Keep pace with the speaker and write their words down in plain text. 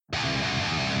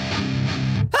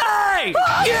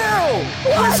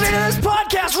listening to this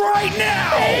podcast right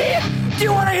now? Do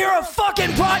you want to hear a fucking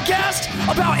podcast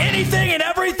about anything and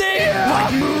everything?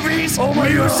 Like movies,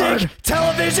 music,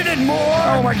 television, and more?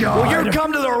 Oh my God. Well, you've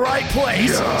come to the right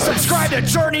place. Subscribe to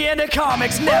Journey into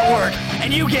Comics Network,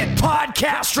 and you get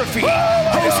Podcastrophe,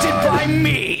 hosted by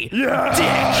me,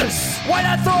 Dick. Why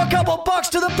not throw a couple bucks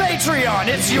to the Patreon?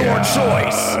 It's your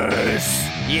choice.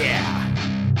 Yeah.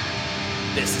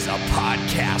 This is a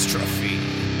Podcastrophe.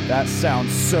 That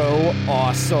sounds so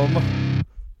awesome.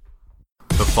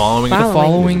 The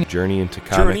following Journey into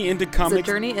Comics. Journey into Comics.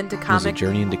 Journey into Comics.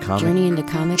 Journey into Comics. Journey into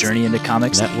Comics. Journey into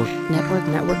Comics Network.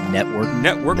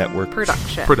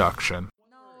 production.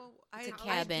 It's a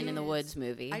cabin in the woods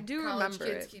movie. I do College remember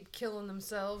kids it. keep killing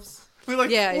themselves. We're like,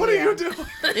 Yeah, what yeah. are you doing?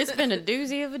 It's been a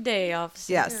doozy of a day,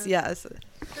 officer. Yes, yes.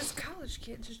 This college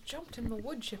kid just jumped in the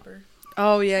wood chipper.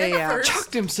 Oh, yeah, That yeah. hurts.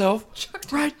 Chucked himself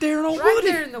Chucked right there in old right Woody.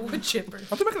 there in the wood chipper.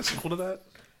 Are they making a sequel to that?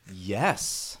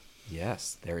 Yes.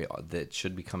 There you are. That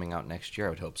should be coming out next year, I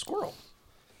would hope. Squirrel.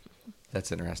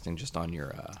 That's interesting. Just on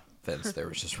your fence, there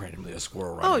was just randomly a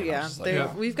squirrel running. Oh, I was yeah. just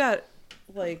like, We've got,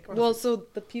 like, well, so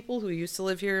the people who used to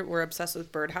live here were obsessed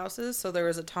with birdhouses, so there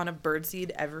was a ton of birdseed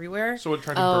everywhere. So it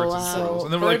turned to Oh, birds wow. and squirrels.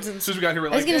 And then we're like, Birds as and- soon as we got here, we're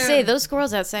I was like, going to say, those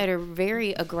squirrels outside are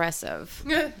very aggressive.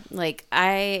 Yeah. Like,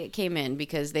 I came in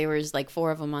because there was like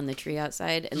 4 of them on the tree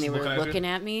outside, and Just they were looking at you? looking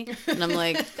at me. And I'm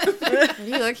like, what are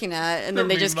you looking at? And then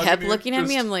they They're just mean kept mugging you, looking at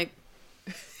me. just- I'm like,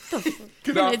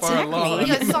 get off our attack me. lawn.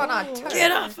 You saw not turf. get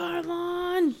off our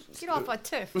lawn. Get off our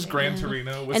turf. It was Gran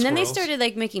Torino with And then they squirrels. started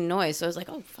like making noise. So I was like,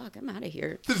 oh, fuck, I'm out of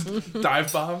here. Just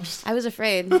dive bombs. I was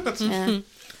afraid. Yeah.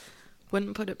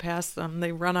 Wouldn't put it past them.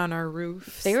 They run on our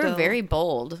roof. They were still. very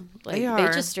bold. Like They they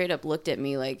are. just straight up looked at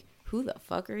me like, "Who the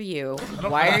fuck are you?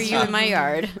 Why are you in my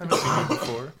yard?" I've never seen them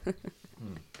before.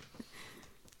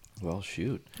 well,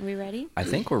 shoot. Are we ready? I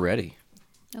think we're ready.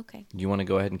 Okay. You want to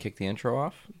go ahead and kick the intro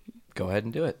off? Go ahead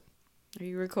and do it. Are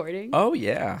you recording? Oh,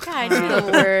 yeah. God, you're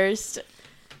the worst.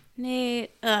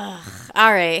 Nate. Ugh.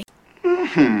 All right.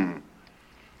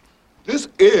 This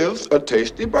is a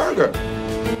tasty burger.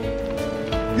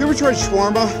 You ever tried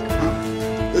shawarma?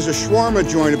 There's a shawarma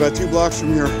joint about 2 blocks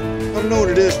from here. I don't know what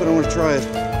it is, but I want to try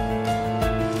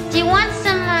it. Do you want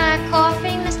some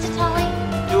coffee, Mr. Tully?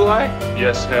 Do I?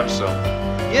 Yes, have some.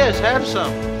 Yes, have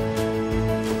some.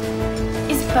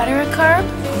 Is butter a carb?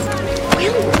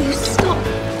 Will you stop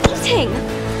eating?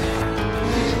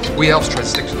 We elves try to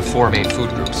stick to the 4 main food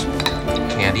groups.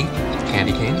 Candy,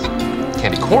 candy canes,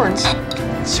 candy corns,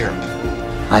 and syrup.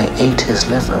 I ate his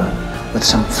liver with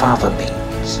some fava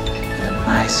beans and a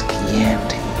nice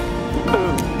Chianti.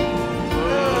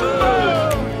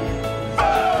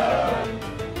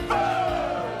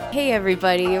 Hey,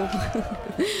 everybody.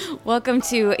 Welcome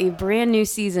to a brand new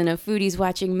season of Foodies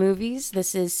Watching Movies.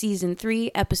 This is season 3,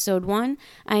 episode 1.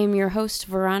 I am your host,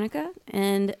 Veronica,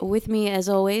 and with me, as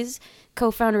always,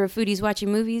 co-founder of Foodies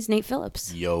Watching Movies, Nate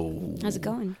Phillips. Yo. How's it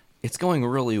going? It's going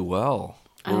really well.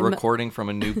 We're recording from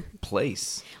a new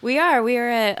place. We are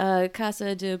at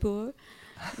Casa de Boer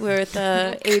with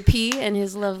AP and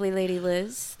his lovely lady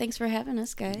Liz. Thanks for having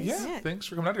us, guys. Yeah, thanks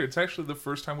for coming out here. It's actually the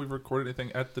first time we've recorded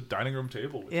anything at the dining room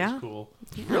table, which is cool.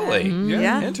 Really?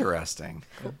 Yeah. Interesting.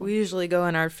 We usually go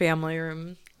in our family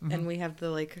room, and we have the,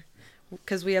 like,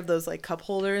 because we have those, like, cup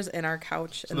holders in our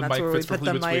couch, So and the that's mic where we fits put the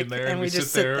perfectly mic, between there, and we we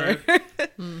just sit sit there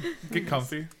there. Get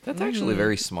comfy. That's actually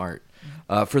very smart.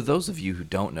 For those of you who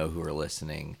don't know who are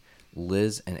listening,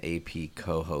 Liz and AP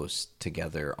co-host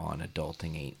together on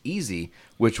Adulting Ain't Easy,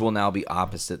 which will now be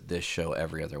opposite this show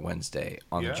every other Wednesday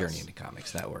on the Journey into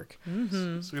Comics Network.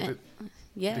 So we have to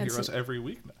hear it's us every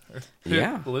week now.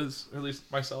 Yeah. Liz, or at least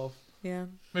myself. Yeah.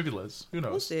 Maybe Liz. Who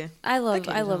knows? We'll see. I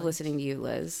love listening to you,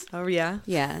 Liz. Oh, yeah?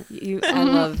 Yeah, I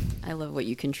love what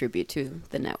you contribute to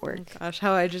the network. Gosh,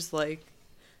 how I just, like,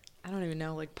 I don't even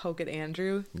know, like, poke at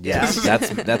Andrew. Yeah, that's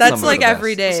some That's of like the best.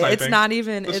 every day. The It's sniping. not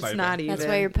even. The It's sniping. not even. That's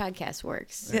why your podcast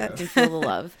works. Yeah. You feel the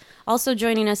love. Also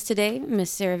joining us today,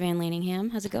 Miss Sarah Van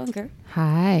Laningham. How's it going, girl?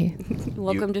 Hi.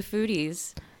 Welcome to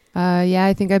Foodies. Yeah,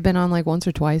 I think I've been on like once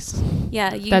or twice.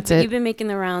 Yeah, That's it. You've been making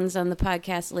the rounds on the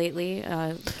podcast lately,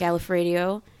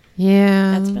 Gallifredio.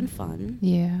 Yeah. That's been fun.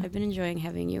 Yeah. I've been enjoying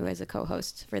having you as a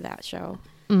co-host for that show.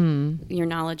 Mm. Your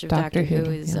knowledge of Doctor Doctor Who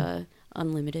Who, is yeah.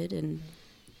 unlimited, and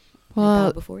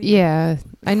Well, before you. yeah,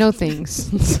 I know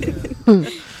things.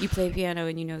 You play piano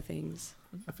and you know things.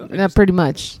 I feel like Not pretty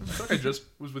much. I feel like I just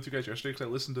was with you guys yesterday because I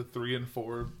listened to 3 and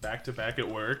 4 back to back at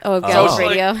work. Oh, So I was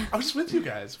Gallifredio. like, I was just with you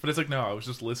guys, but it's like, no, I was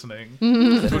just listening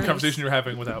to a conversation you were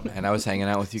having without me. And I was hanging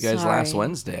out with you guys Sorry. last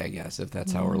Wednesday, I guess, if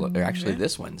that's how we're... Or actually,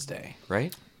 this Wednesday,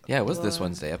 right? Yeah, it was this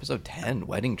Wednesday, episode 10,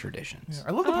 Wedding Traditions. Yeah,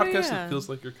 I love the podcast yeah. that feels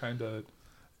like you're kind of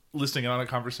listening in on a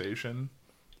conversation.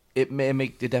 it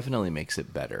definitely makes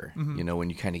it better. Mhm. You know, when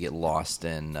you kind of get lost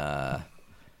in,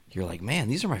 you're like, man,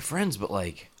 these are my friends, but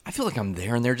like, I feel like I'm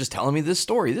there and they're just telling me this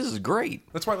story. This is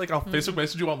great. That's why, like, I'll Facebook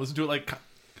message you, I'll listen to it, like,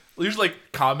 usually, like,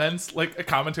 comments, like, a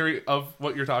commentary of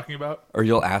what you're talking about. Or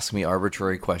you'll ask me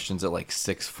arbitrary questions at like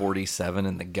 6:47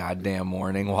 in the goddamn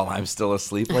morning while I'm still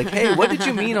asleep. Like, hey, what did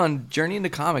you mean on Journey into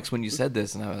Comics when you said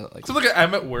this? And I was like, So, look,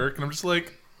 I'm at work, and I'm just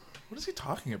like, what is he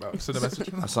talking about? Send a message.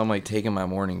 so I'm like taking my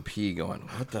morning pee going,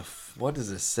 what does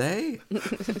this say?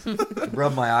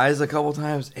 Rub my eyes a couple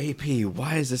times. AP,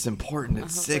 why is this important at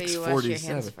Hopefully you wash your 6:47?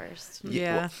 hands first.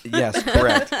 Yeah. Yes,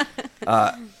 correct.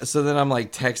 So then I'm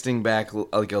like texting back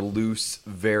like a loose,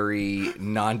 very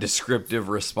non-descriptive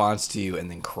response to you and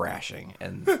then crashing.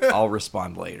 And I'll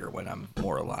respond later when I'm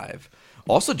more alive.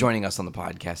 Also joining us on the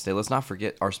podcast today, let's not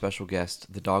forget our special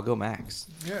guest, the doggo Max.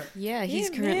 Yeah,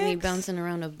 he's currently bouncing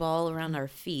around a ball around our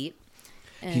feet.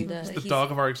 And He's the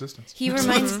dog of our existence. He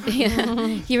reminds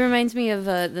he reminds me of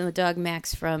the dog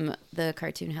Max from the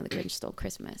cartoon How the Grinch Stole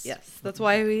Christmas. Yes, that's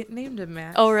why we named him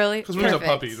Max. Oh, really? Because when he was a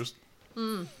puppy, just...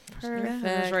 Perfect.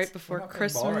 Yeah, it was right before I'm not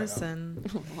playing ball right Christmas now.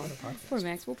 and Poor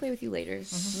Max. We'll play with you later.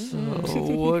 So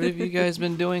what have you guys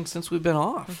been doing since we've been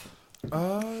off?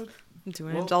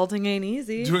 doing adulting ain't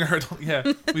easy. Doing our...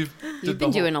 Yeah. You've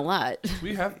been doing a lot.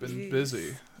 We have been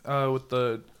busy with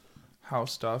the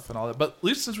house stuff and all that. But at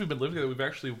least since we've been living together, we've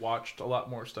actually watched a lot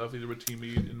more stuff, either with Team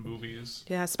Meat and movies.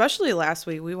 Yeah, especially last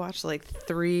week. We watched like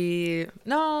probably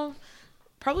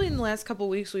in the last couple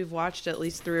weeks we've watched at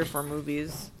least 3 or 4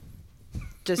 movies.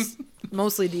 Just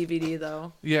mostly DVD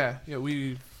though. Yeah,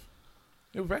 we've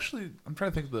actually, I'm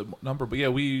trying to think of the number, but yeah,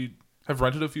 we have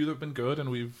rented a few that have been good, and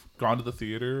we've gone to the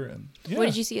theater. And yeah. What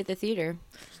did you see at the theater?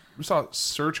 We saw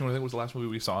Searching, I think was the last movie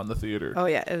we saw in the theater. Oh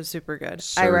yeah, it was super good.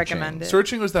 I recommend it.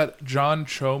 Searching was that John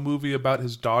Cho movie about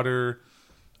his daughter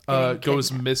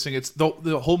goes missing. It's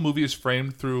the whole movie is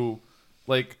framed through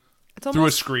like It's through a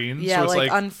almost, screen. Yeah, so it's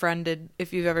like Unfriended,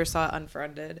 if you've ever saw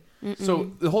Unfriended.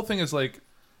 So the whole thing is like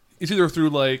it's either through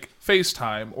like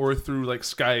FaceTime or through like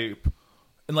Skype.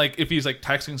 And like if he's like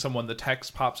texting someone, the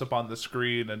text pops up on the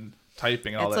screen and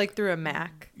typing and all It's that. like through a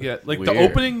Mac. Yeah, like Weird. the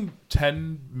opening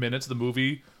 10 minutes of the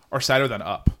movie are sadder than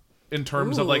Up in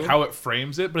terms of like Ooh. how it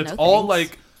frames it, but it's No all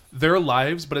thanks. like their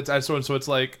lives, but it's so it's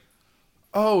like,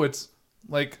 oh, it's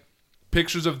like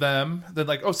pictures of them, then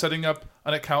like setting up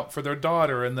an account for their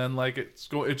daughter, and then like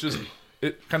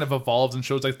it kind of evolves and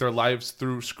shows like their lives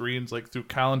through screens, like through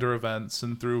calendar events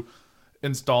and through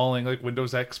installing like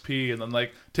Windows XP, and then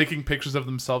like taking pictures of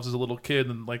themselves as a little kid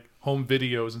and like home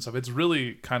videos and stuff. It's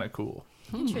really kind of cool.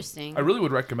 Interesting. I really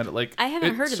would recommend it. Like I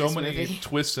haven't heard of so this many movie.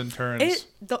 twists and turns.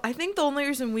 I think the only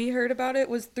reason we heard about it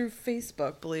was through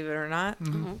Facebook, believe it or not.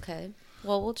 Oh, okay.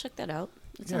 Well, we'll check that out.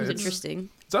 It sounds it's- interesting.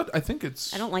 I think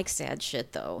it's. I don't like sad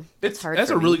shit though. It's hard. has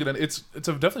for a really me. good. It's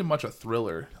definitely much a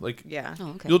thriller. Like Yeah.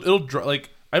 Oh, okay. it'll like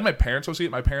I had my parents go see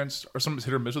it. My parents are sometimes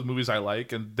hit or miss with movies I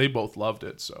like, and they both loved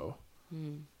it. So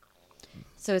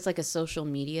So it's like a social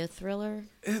media thriller.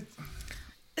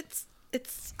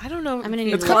 It's I don't know. I'm gonna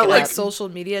need it's to kind look of it like up. social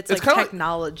media. It's It's like kinda like-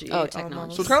 technology. Oh, technology.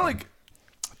 almost. so it's kind of like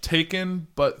Taken,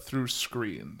 but through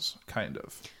screens, kind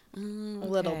of, A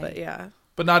little bit, yeah.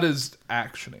 but not as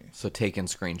actiony. So taking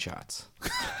screenshots.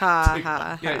 Ha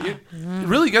ha. Yeah, you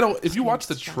really get if you watch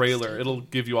the trailer, it'll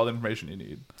give you all the information you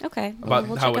need. Okay. About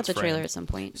We'll how check out it's the trailer framed. at some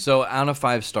point. So out of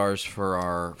 5 stars for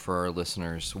our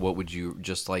listeners, what would you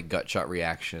just like gut shot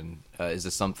reaction? Is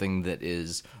this something that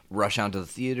is rush out to the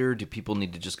theater? Do people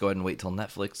need to just go ahead and wait till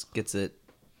Netflix gets it?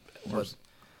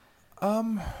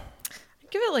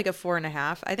 Give it like a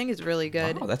 4.5. I think it's really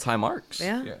good. Oh, that's high marks.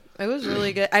 Yeah, it was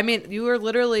really good. I mean, you were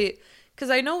literally, because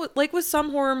I know, like with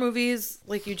some horror movies,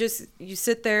 like you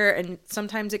sit there and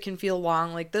sometimes it can feel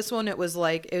long. Like this one, it was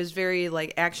very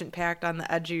like action packed on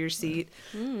the edge of your seat.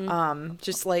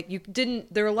 Just like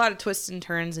there were a lot of twists and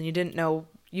turns, and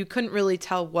you couldn't really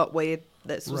tell what way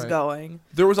this was Right. going.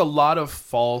 There was a lot of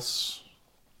false,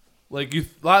 like a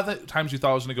lot of the times you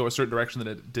thought it was going to go a certain direction that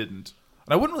it didn't.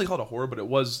 And I wouldn't really call it a horror, but it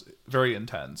was very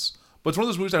intense. But it's one of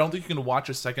those movies I don't think you can watch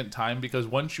a second time, because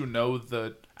once you know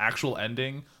the actual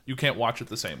ending, you can't watch it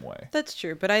the same way. That's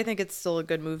true, but I think it's still a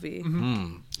good movie.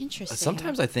 Interesting.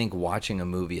 Sometimes I think watching a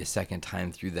movie a second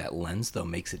time through that lens, though,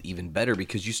 makes it even better,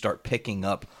 because you start picking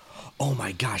up, oh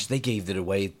my gosh, they gave it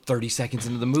away 30 seconds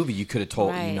into the movie. You could have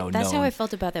told, Right. known. That's how I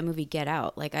felt about that movie Get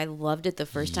Out. Like I loved it the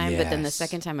first time, but then the Yes.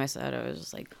 second time I saw it, I was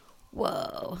just like,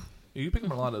 whoa. You pick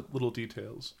up a lot of little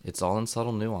details. It's all in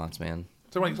subtle nuance, man.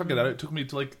 So when you talk about it, it took me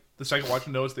to like the second watch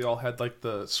to notice they all had like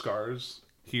the scars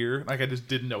here. Like I just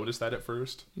didn't notice that at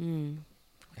first.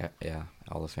 Yeah,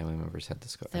 all the family members had the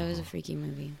scar. That was a freaky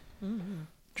movie.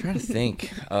 Trying to think.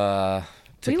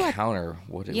 to We wa- counter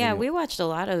what it Yeah, we watched a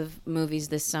lot of movies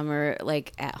this summer,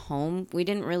 like at home. We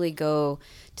didn't really go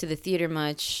to the theater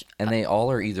much. and they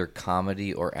all are either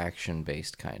comedy or action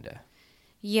based, kind of.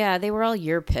 Yeah, they were all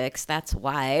your picks. That's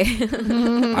why.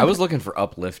 I was looking for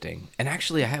uplifting, and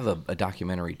actually, I have a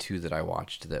documentary too that I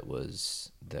watched that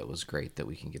was great that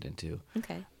we can get into.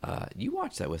 Okay. You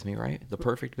watched that with me, right? The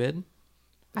Perfect Bid.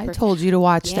 I told you to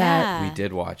watch that. We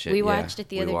did watch it. We yeah. watched it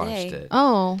the We other watched day. it.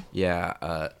 Oh.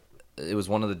 Yeah. It was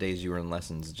one of the days you were in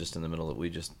lessons, just in the middle of we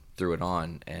just threw it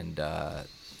on. And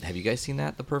have you guys seen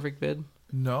that, The Perfect Bid?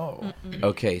 No.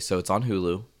 Okay, so it's on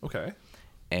Hulu. Okay.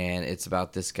 And it's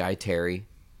about this guy, Terry,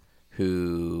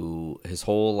 who his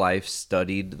whole life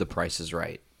studied The Price is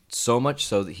Right. So much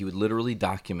so that he would literally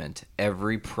document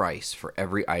every price for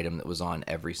every item that was on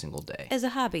every single day. As a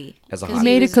hobby. As a He hobby.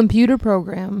 made a computer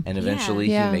program. And eventually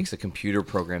Yeah. he makes a computer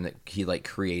program that he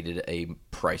created a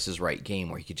Price is Right game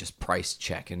where he could just price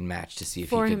check and match to see if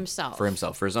For he could himself.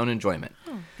 for his own enjoyment.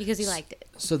 Because he liked it.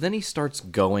 So then he starts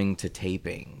going to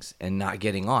tapings and not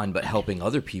getting on, but helping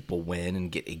other people win and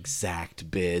get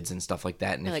exact bids and stuff like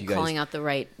that. And Like if you calling guys, out the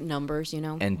right numbers, you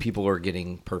know? and people are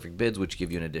getting perfect bids, which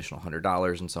give you an additional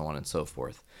 $100 and so on and so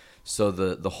forth. So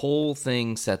the whole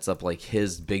thing sets up like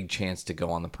his big chance to go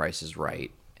on The Price is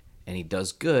Right. And he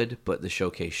does good, but the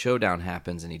Showcase Showdown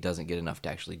happens and he doesn't get enough to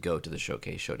actually go to the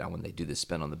Showcase Showdown when they do the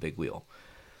spin on the big wheel.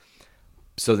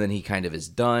 So then he kind of is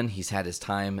done. He's had his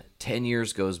time. 10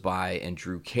 years goes by, and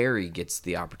Drew Carey gets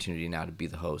the opportunity now to be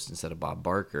the host instead of Bob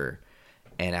Barker.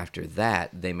 And after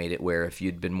that, they made it where if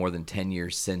you'd been more than 10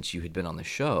 years since you had been on the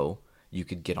show, you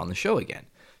could get on the show again.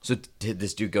 So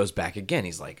this dude goes back again.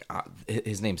 He's like,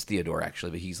 his name's Theodore,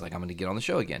 actually, but he's like, I'm going to get on the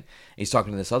show again. And he's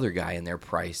talking to this other guy in their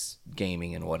Price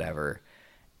Gaming and whatever.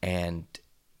 And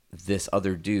this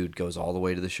other dude goes all the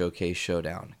way to the Showcase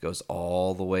Showdown, goes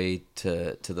all the way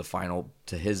to the final,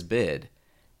 to his bid.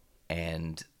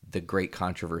 And the great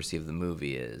controversy of the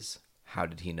movie is, how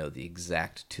did he know the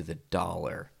exact to the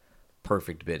dollar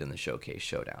perfect bid in the Showcase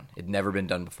Showdown? It'd never been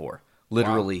done before.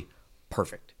 Literally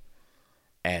perfect.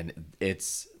 And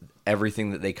it's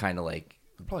everything that they kind of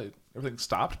Probably everything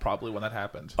stopped probably when that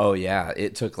happened. Oh yeah, they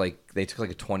took like a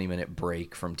 20-minute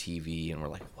break from TV, and we're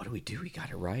like, what do we do? We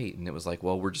got it right. And it was like,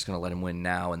 well, we're just gonna let him win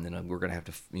now, and then we're gonna have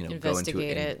to go into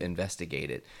it and investigate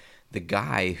it. The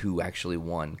guy who actually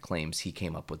won claims he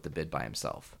came up with the bid by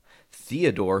himself.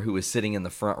 Theodore, who was sitting in the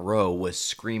front row, was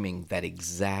screaming that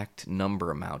exact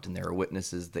number amount, and there are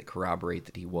witnesses that corroborate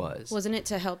that he was. Wasn't it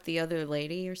to help the other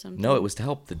lady or something? No, it was to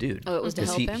help the dude. Oh, it was to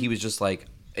help him? He was just like...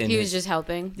 He was just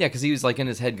helping? Yeah, because he was like in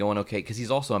his head going, okay, because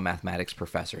he's also a mathematics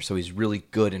professor, so he's really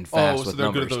good and fast with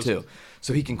numbers too.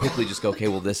 So he can quickly just go, okay,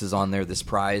 well, this is on there, this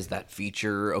prize, that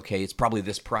feature, okay, it's probably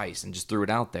this price, and just threw it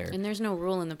out there. And there's no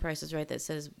rule in The Price is Right that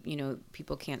says,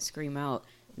 people can't scream out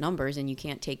numbers and you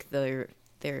can't take their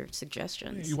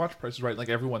suggestions. You watch Price is Right, like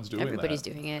everyone's doing Everybody's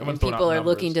that. doing it. Everyone's And throwing out people are numbers.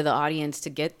 looking to the audience to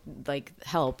get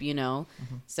help,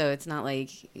 Mm-hmm. So it's not like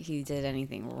he did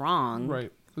anything wrong.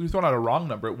 Right. If you thrown out a wrong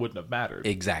number, it wouldn't have mattered.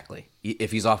 Exactly.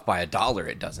 If he's off by $1,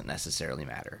 it doesn't necessarily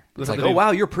matter. But It's the like, fact that oh he-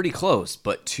 wow, you're pretty close,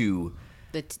 but to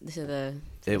the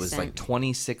it was like cent.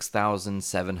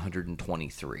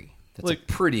 26,723. That's Like- a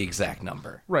pretty exact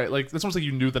number. Right. Like, that's almost like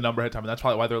you knew the number ahead of time, and that's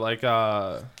probably why they're like,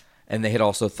 And they had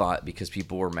also thought, because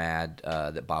people were mad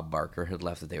that Bob Barker had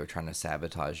left, that they were trying to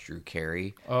sabotage Drew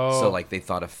Carey. Oh. So like they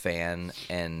thought a fan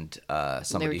and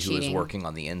somebody who was cheating. working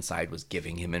on the inside was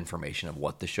giving him information of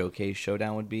what the Showcase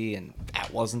Showdown would be, and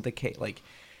that wasn't the case. Like,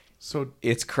 so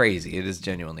it's crazy. It is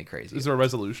genuinely crazy. is there a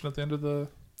resolution at the end of the...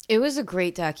 It was a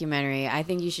great documentary. I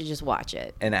think you should just watch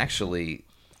it. And actually,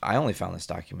 I only found this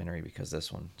documentary because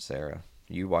this one, Sarah,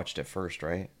 you watched it first,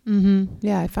 right? Mm-hmm.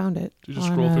 Yeah, I found it. Did you just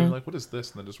on, scroll through and like, what is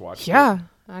this? And then just watch Yeah, it?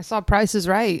 I saw Price is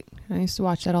Right. I used to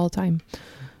watch that all the time.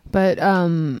 But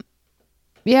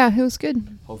yeah, it was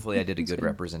good. Hopefully I did a good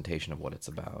representation of what it's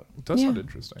about. It does sound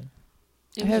interesting.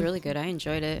 It was really good. I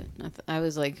enjoyed it. I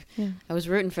was like, I was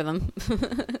rooting for them,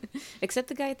 except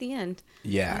the guy at the end.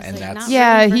 Yeah, I was and like, that's... not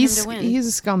rooting for him he's to win.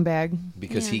 he's a scumbag.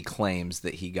 Because Yeah. he claims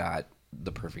that he got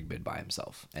the perfect bid by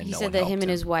himself. And He no said one that helped him and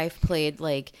his wife played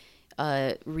like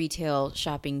retail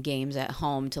shopping games at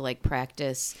home to like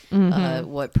practice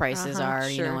what prices are,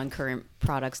 sure. on current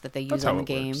products that they use That's on how the it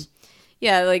game. works.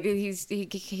 Yeah, like he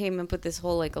came up with this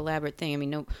whole like elaborate thing. I mean,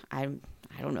 no, I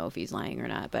don't know if he's lying or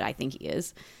not, but I think he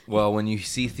is. Well, when you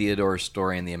see Theodore's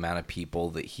story and the amount of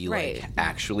people that he Right. like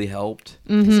actually helped,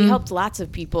 Because he helped lots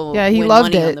of people. Yeah, he win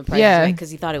loved money it. on the price, Yeah. because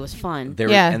he thought it was fun.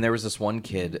 and there was this one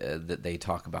kid that they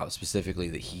talk about specifically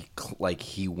that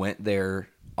he went there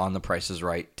on The Price is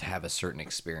Right to have a certain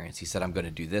experience. He said, I'm going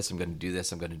to do this, I'm going to do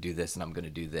this, I'm going to do this, and I'm going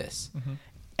to do this.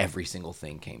 every single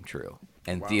thing came true.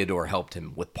 And Theodore helped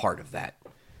him with part of that.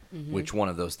 Which one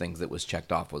of those things that was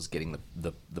checked off was getting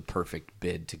the perfect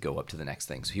bid to go up to the next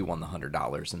thing. So he won the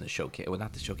 $100 in the showcase. Well,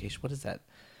 not the showcase. What is that?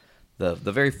 The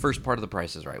very first part of the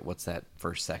Price is Right. What's that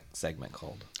first segment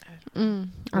called? I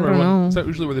don't know. Is that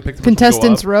usually where they pick the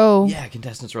Contestants Row. Yeah,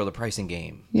 Contestants Row, the pricing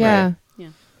game. Yeah. Right. Yeah.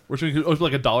 Which it was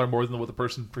like $1 more than what the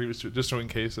person previous to it, just so in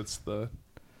case it's the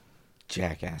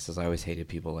Jackasses. I always hated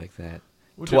people like that.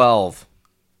 Which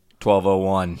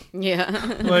 1201.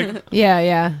 Yeah. like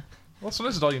Yeah. well, so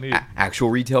this is all you need. Actual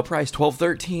retail price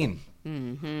 $12.13.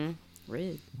 Mm-hmm.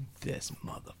 Red. This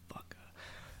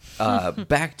motherfucker.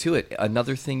 Back to it.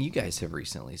 Another thing you guys have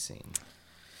recently seen.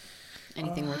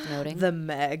 Anything worth noting? The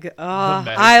Meg. Meg.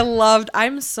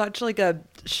 I'm such like a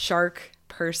shark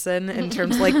person in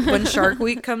terms like when Shark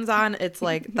Week comes on, it's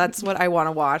like that's what I want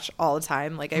to watch all the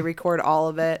time. Like I record all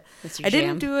of it. That's your I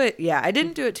didn't jam. do it. Yeah, I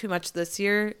didn't do it too much this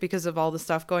year because of all the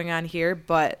stuff going on here,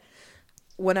 but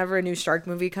whenever a new shark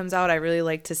movie comes out, I really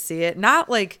like to see it. Not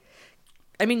like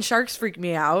I mean, sharks freak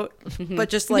me out, but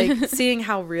just like seeing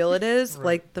how real it is,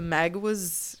 like the Meg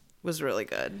was really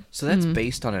good. So that's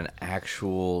based on an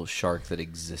actual shark that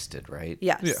existed, right?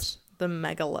 Yes. The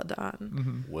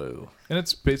Megalodon. Whoa. And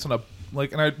it's based on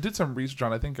and I did some research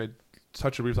on. I think I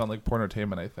touched a brief on like Porn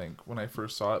Entertainment. I think when I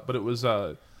first saw it, but it was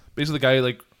basically the guy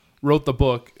like wrote the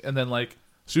book and then like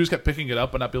studios kept picking it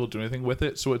up but not be able to do anything with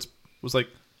it. So it was like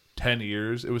 10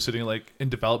 years. It was sitting like in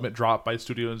development, dropped by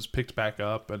studios, picked back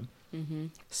up, and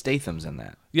Statham's in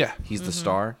that. yeah, He's the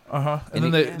star.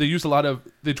 And then they used a lot of.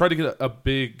 They tried to get a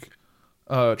big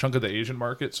chunk of the Asian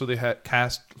market, so they had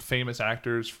cast famous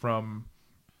actors from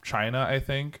China, I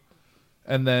think,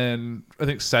 and then I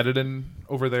think set it in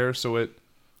over there, so it.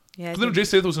 Yeah. Because then Jay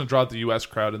Statham was going to draw out the U.S.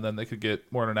 crowd, and then they could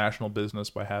get more international business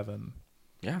by having.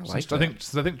 Yeah, I since like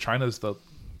that. I think China's the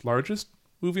largest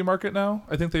movie market now.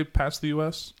 I think they've passed the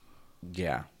U.S.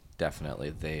 Yeah,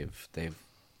 definitely. They've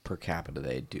per capita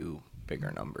they do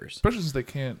bigger numbers. Especially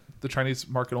since the Chinese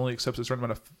market only accepts a certain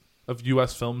amount of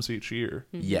U.S. films each year.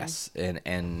 Yes,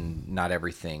 and not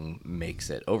everything makes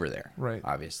it over there. Right.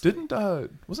 Obviously.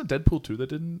 Wasn't Deadpool 2 they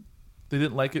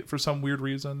didn't like it for some weird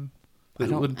reason? I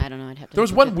don't know. I'd have to. There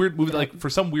was one weird movie that, like for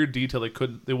some weird detail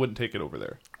they wouldn't take it over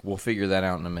there. We'll figure that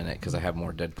out in a minute because I have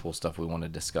more Deadpool stuff we want to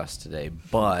discuss today.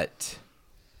 But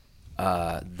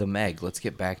the Meg, let's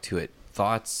get back to it.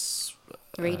 Thoughts?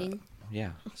 Rating?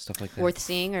 Yeah, stuff like that. Worth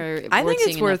seeing or I think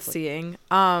it's worth Netflix? seeing.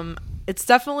 It's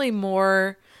definitely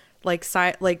more like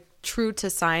true to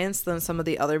science than some of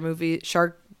the other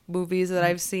shark movies that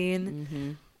I've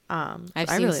seen. I've I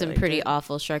seen really some liked pretty it.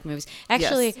 awful shark movies.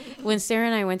 Actually, Yes. when Sarah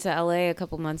and I went to LA a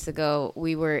couple months ago,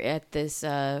 we were at this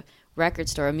record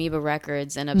store, Amoeba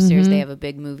Records, and upstairs they have a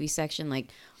big movie section. Like,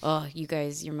 oh, you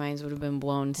guys, your minds would have been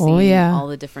blown seeing yeah. all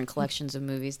the different collections of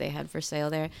movies they had for sale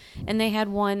there. And they had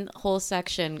one whole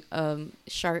section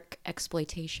shark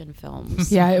exploitation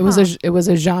films. Yeah, it was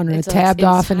a genre It's tabbed an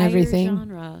off and entire everything.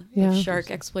 Genre Yeah. of shark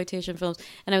exploitation films.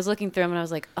 And I was looking through them and I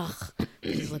was like, ugh,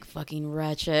 these look fucking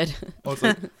wretched. Oh,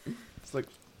 it's like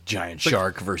Giant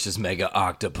shark versus mega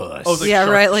octopus. oh, it's like Yeah,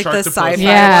 Shark- right, like the Sharktopus. sci-fi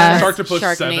Yeah. one. Sharktopus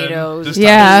 7. Sharknadoes. This time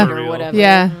Yeah. it's for or real. whatever.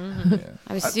 Yeah.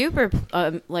 I was super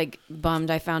bummed.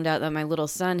 I found out that my little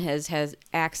son has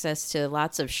access to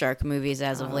lots of shark movies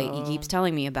as of late. He keeps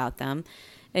telling me about them,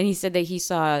 and he said that he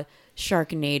saw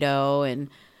Sharknado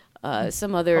and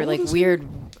some other like weird.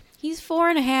 He's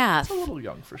 4.5. It's a little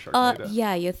young for Sharknado.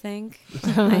 Yeah, you think?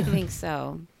 I think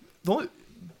so. The only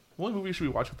movie you should be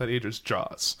watching at that age is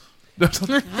Jaws.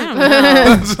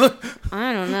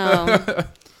 I don't know.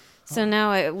 So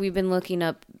now we've been looking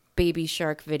up baby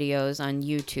shark videos on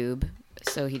YouTube,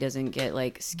 so he doesn't get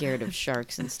like scared of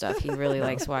sharks and stuff. He really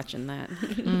likes watching that.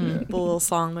 The little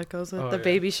song that goes with Oh, the yeah.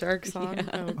 baby shark song.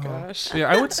 Oh gosh. Yeah,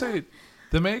 I would say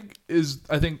The Meg is,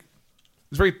 I think,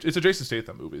 it's a Jason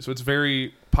Statham movie, so it's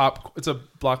very it's a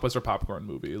blockbuster popcorn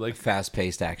movie. Like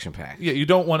Fast-paced, action-packed. yeah, you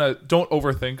don't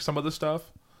overthink some of the stuff.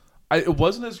 It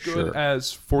wasn't as good Sure.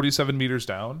 as 47 Meters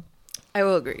Down. I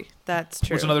will agree. That's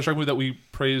true. Which is another shark movie that we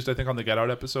praised, I think, on the Get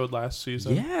Out episode last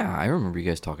season. Yeah, I remember you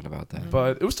guys talking about that.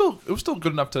 But it was still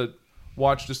good enough to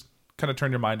watch, just kind of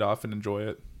turn your mind off and enjoy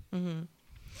it.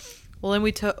 Well,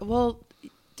 and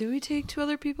do we take two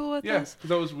other people with Yeah, us? 'cause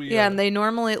that was Yeah, and they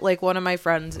normally, like, one of my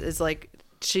friends is like,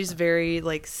 she's very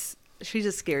like she's a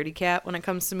scaredy cat when it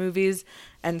comes to movies,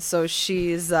 and so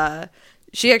she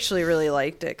actually really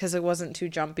liked it because it wasn't too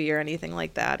jumpy or anything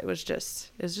like that. It was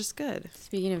just good.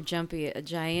 Speaking of jumpy, a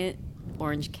giant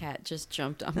orange cat just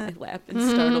jumped on my lap and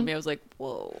startled me. I was like,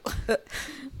 whoa.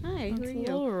 Hi, who are you?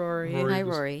 Hello, Rory. Hi, just-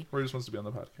 Rory. Rory just wants to be on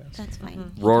the podcast. That's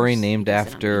fine. Rory Just named sit on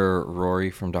me. after Rory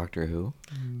from Doctor Who.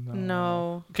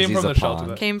 No. Came he's from a the shelter. pawn.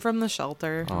 That, Came from the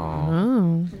shelter. Oh.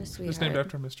 Oh. What a it's sweetheart. named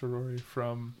after Mr. Rory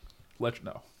from Legend.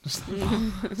 No.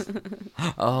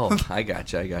 Oh, I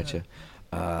gotcha.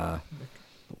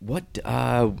 What?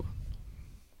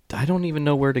 I don't even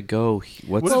know where to go.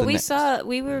 What's Well, the we next? saw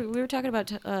we were talking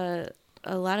about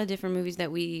a lot of different movies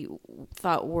that we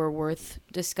thought were worth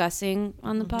discussing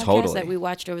on the podcast Totally. that we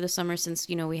watched over the summer since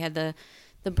we had the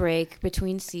break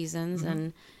between seasons,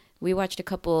 and we watched a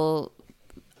couple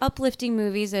uplifting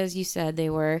movies, as you said they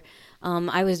were.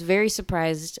 I was very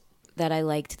surprised that I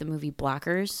liked the movie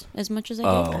Blockers as much as I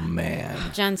did. Oh man.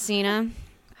 John Cena.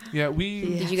 Yeah, we.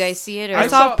 Did you guys see it? Or I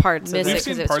saw parts of missed it. We've because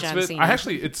seen it's parts John of it. Cena. I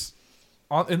actually, it's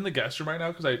in the guest room right now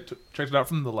because I checked it out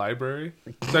from the library,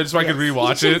 so I could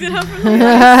rewatch it.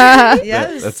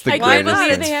 Yes. That's the I greatest can't believe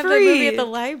thing. they have that free. movie at the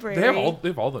library. They have all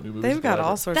the new movies. They've at got the all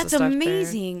library. sorts That's of stuff there.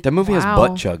 amazing. That movie has Wow.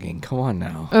 butt chugging. Come on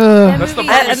now. That That's the movie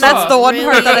part has And that's the one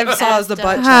part that really I saw is the effed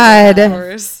butt up. God. check, of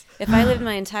course. If I lived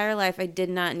my entire life, I did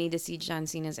not need to see John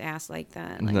Cena's ass like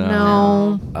that. Like,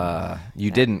 No.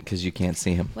 You didn't because you can't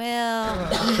see him.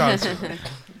 Well, John Cena.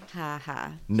 ha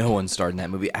ha. No one starred in that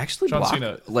movie. Actually, John Block-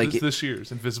 Cena. like this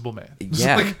year's Invisible Man.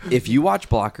 yeah, if you watch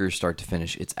Blockers start to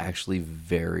finish, it's actually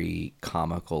very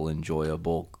comical,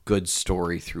 enjoyable, good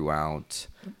story throughout.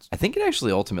 I think it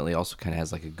actually ultimately also kind of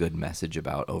has like a good message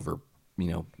about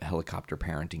helicopter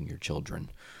parenting your children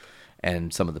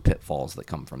and some of the pitfalls that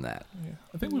come from that. Yeah.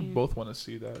 I think we both want to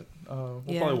see that. We'll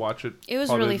Yeah. probably watch it. It was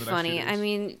probably really in the next few funny. days. I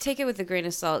mean, take it with a grain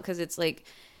of salt because it's like,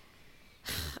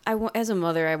 as a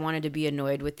mother, I wanted to be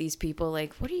annoyed with these people.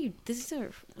 Like, what are you? This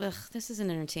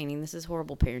isn't entertaining. This is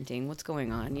horrible parenting. What's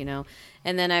going on?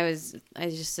 And then I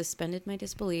just suspended my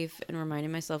disbelief and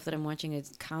reminded myself that I'm watching a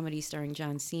comedy starring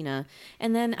John Cena,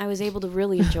 and then I was able to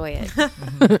really enjoy it.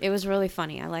 It was really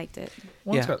funny. I liked it.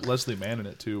 Well, it's Yeah. got Leslie Mann in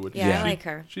it too, which Yeah, I like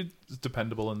her. She's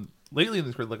dependable, and lately in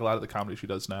this like a lot of the comedy she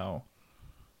does now,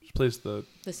 she plays the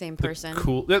same the person.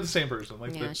 the same person.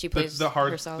 Like Yeah, the, she plays the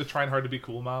hard, herself. the trying hard to be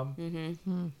cool mom.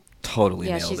 Mm-hmm. Totally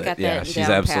Yeah, nailed she's it. got Yeah, that she's down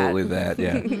pat. absolutely that.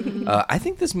 Yeah, I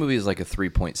think this movie is like a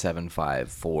 3.75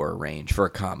 for range for a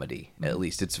comedy. At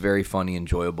least it's very funny,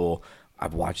 enjoyable.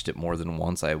 I've watched it more than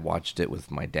once. I watched it with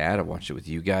my dad. I watched it with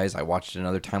you guys. I watched it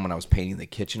another time when I was painting the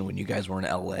kitchen when you guys were in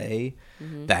LA.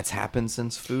 Mhm. That's happened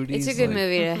since Foodies. It's a good like-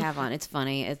 movie to have on. It's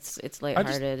funny. It's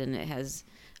lighthearted and it has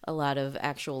a lot of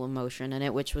actual emotion in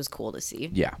it, which was cool to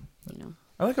see. Yeah.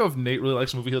 I like how if Nate really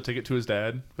likes a movie, he'll take it to his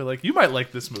dad. But like, you might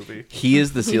like this movie. He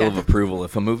is the seal of Yeah. approval.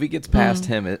 If a movie gets past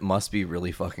him, it must be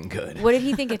really fucking good. What did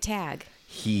he think of Tag?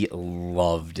 He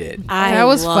loved it. That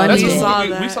was loved funny. That's it. a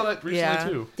movie, we saw that recently Yeah.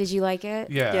 too. Did you like it?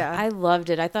 Yeah. Yeah. I loved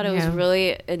it. I thought it was Yeah.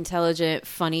 really intelligent,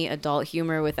 funny adult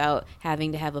humor without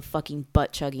having to have a fucking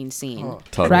butt chugging scene. Oh.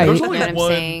 Totally. Right. There's You only know what I'm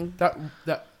one saying?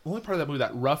 that only part of that movie,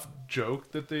 that rough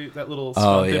joke that little Oh,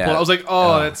 stunt they yeah. pulled. I was like,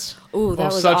 that's Ooh, that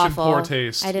was such awful. in poor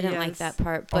taste. I didn't like Yes. that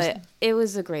part, but it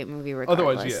was a great movie regardless.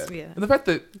 Otherwise, yeah. Yeah. And the fact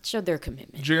that It showed their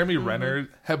commitment. Jeremy Renner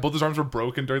had both his arms were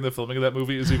broken during the filming of that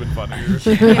movie is even funnier.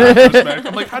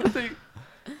 I'm like,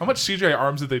 how much CGI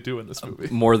arms did they do in this movie?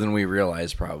 More than we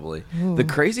realize, probably. The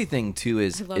crazy thing too I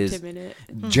is loved him in it.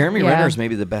 Jeremy Yeah. Renner is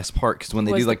maybe the best part because when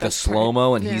they Was do the like the best part. slow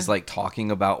mo and Yeah. he's like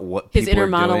talking about what His people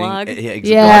inner are doing. monologue? Yeah,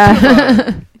 exactly.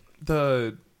 Yeah.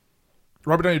 The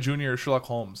Robert Downey Jr. Sherlock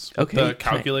Holmes. Okay, The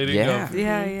calculating yeah. of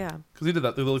Yeah. because he did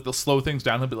that. They'll slow things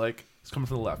down. He'll be like, "It's coming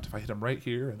from the left. If I hit him right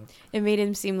here." And It made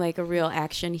him seem like a real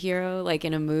action hero, like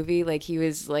in a movie, like he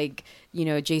was like,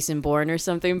 Jason Bourne or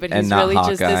something, but And he's not really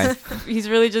just Hawkeye. this he's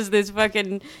really just this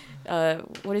fucking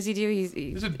what does he do? He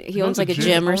he owns owns a like a gym.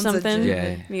 gym or Owns a something.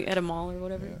 gym. Yeah. At a mall or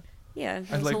whatever. Yeah, it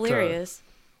I was liked, hilarious.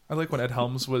 I like when Ed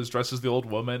Helms was dressed as the old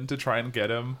woman to try and get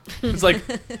him. It's like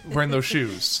wearing those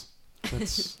shoes.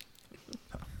 That's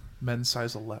men's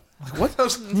size 11. Like, what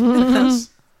those?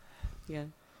 Yeah.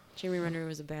 Jeremy Renner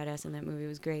was a badass in that movie. It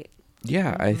was great.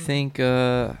 Yeah, I think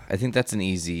that's an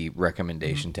easy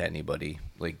recommendation to anybody.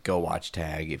 Like, go watch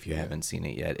Tag if you haven't seen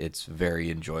it yet. It's very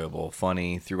enjoyable,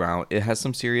 funny throughout. It has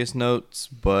some serious notes,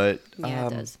 but Yeah, it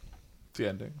does. It's the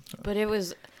ending. But I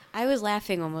was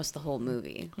laughing almost the whole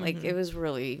movie. Like it was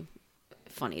really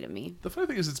funny to me. The funny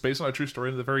thing is, it's based on a true story.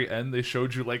 And at the very end, they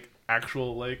showed you like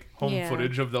actual like home Yeah.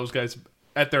 footage of those guys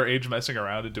at their age messing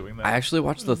around and doing that. I actually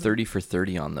watched the 30 for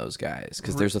 30 on those guys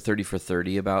because there's a 30 for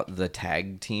 30 about the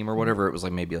tag team or whatever. It was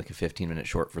like maybe like a 15-minute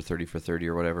short for 30 for 30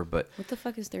 or whatever. But What the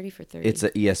fuck is 30 for 30? it's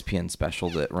an ESPN special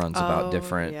that runs about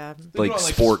different yeah. like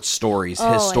sports stories, Oh,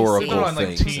 I see. historical They go on, like,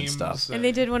 things and teams stuff. And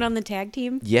they did one on the tag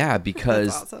team? Yeah,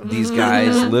 because awesome. these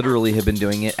guys literally have been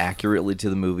doing it accurately to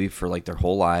the movie for like their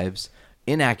whole lives.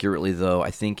 Inaccurately, though,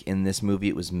 I think in this movie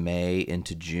it was May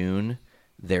into June.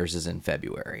 Theirs is in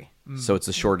February. So it's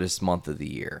the shortest month of the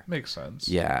year. Makes sense.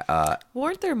 Yeah.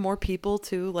 Weren't there more people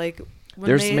too? Like when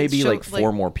There's they maybe showed, like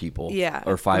four more people. Yeah.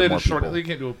 Or five They more just short, people. they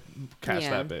can't do a cast Yeah.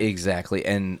 that big. Exactly,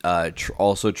 and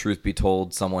also, truth be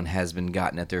told, someone has been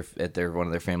gotten at their one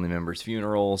of their family members'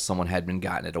 funerals. Someone had been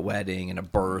gotten at a wedding and a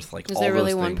birth. Like Is all there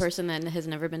really those one things. person that has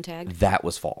never been tagged? That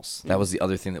was false. That was the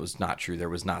other thing that was not true. There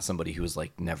was not somebody who was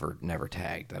like never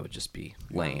tagged. That would just be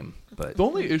lame. But The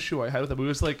only issue I had with the movie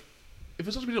was like, if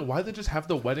it's supposed to be, why did they just have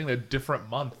the wedding in a different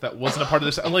month that wasn't a part of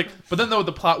this? Like, but then though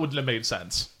the plot wouldn't have made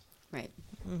sense. Right.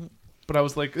 But I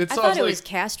was like, I thought it was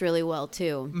cast really well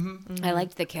too. I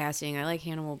liked the casting. I like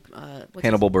Hannibal.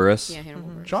 Hannibal Buress. Yeah, Hannibal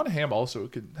Buress. John Hamm also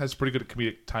has pretty good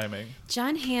comedic timing.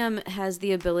 John Hamm has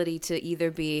the ability to either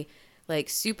be like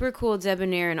super cool,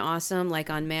 debonair, and awesome, like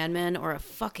on Mad Men, or a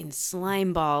fucking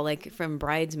slime ball, like from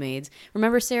Bridesmaids.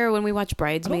 Remember, Sarah, when we watched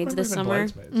Bridesmaids this summer?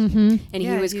 Mm-hmm. And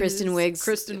Yeah, he was Kristen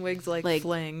Wiig's like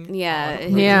fling. Yeah,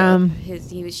 Yeah.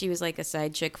 She was like a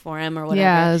side chick for him or whatever.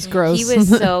 Yeah, it was gross. He was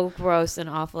so gross and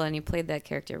awful, and he played that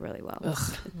character really well.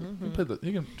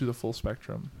 You can do the full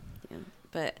spectrum. Yeah.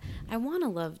 But I want to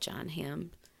love John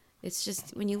Hamm. It's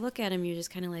just when you look at him, you're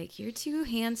just kind of like, you're too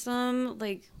handsome.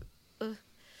 Like,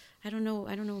 I don't know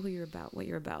who you're about. What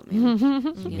you're about, man.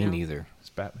 Me neither. It's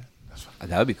Batman. That's fine.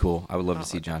 That would be cool. I would love to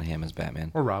see John Hamm as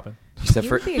Batman. Or Robin. Except He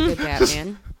for would be a good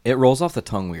Batman. It rolls off the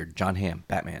tongue weird. John Hamm,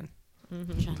 Batman.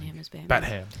 John Hamm is Batman.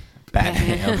 Bat-Ham.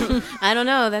 Bat-Ham. I don't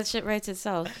know. That shit writes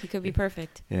itself. He could be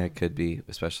perfect. Yeah, it could be,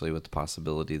 especially with the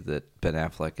possibility that Ben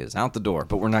Affleck is out the door.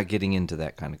 But we're not getting into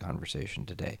that kind of conversation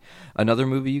today. Another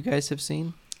movie you guys have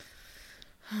seen?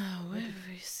 What have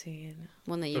we seen?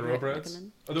 One that you Thoroughbreds?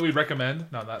 recommend? Oh, that we recommend?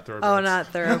 No, not Thoroughbreds. Oh, not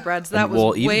Thoroughbreds. That And, was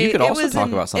well, you way. could it also was talk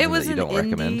an- about something it was that you an don't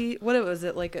recommend. indie- What was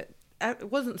it like? It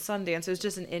wasn't Sundance. It was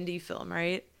just an indie film,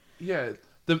 right? Yeah.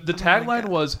 The tagline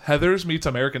was Heathers meets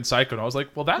American Psycho. And I was like,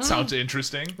 well, that sounds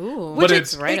interesting. Ooh. But Which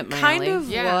it's right it up my kind alley. of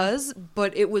Yeah. was,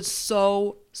 but it was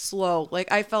so slow.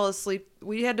 Like I fell asleep.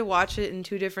 We had to watch it in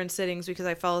 2 different sittings because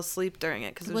I fell asleep during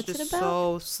it because it was What's it just about?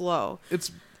 so slow.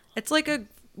 It's It's like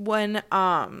when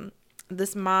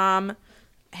this mom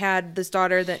had this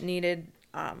daughter that needed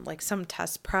like some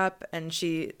test prep, and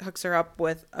she hooks her up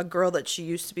with a girl that she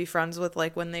used to be friends with,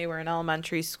 like when they were in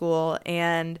elementary school,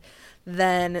 and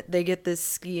then they get this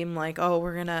scheme like, oh,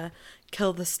 we're gonna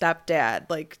kill the stepdad,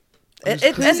 like. And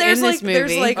Who's there's in this like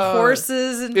there's movie? like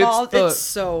horses involved. the- It's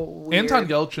so weird. Anton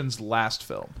Yelchin's last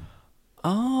film.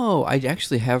 Oh, I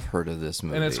actually have heard of this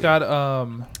movie. And it's got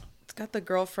It's got the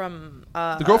girl from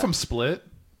the girl from Split.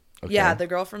 Okay. yeah, the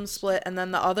girl from Split, and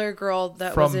then the other girl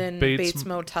that From was in Bates Bates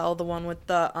Motel, the one with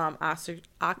the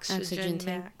oxygen tank.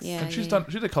 max. Yeah. And she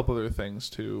did a couple other things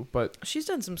too, but She's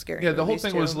done some scary. yeah, the whole movies,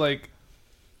 thing too. was like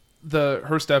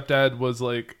her stepdad was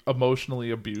like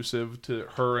emotionally abusive to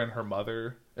her and her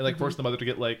mother, and like forced the mother to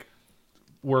get like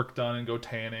work done and go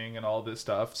tanning and all this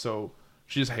stuff. So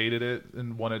she just hated it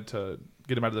and wanted to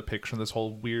get him out of the picture in this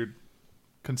whole weird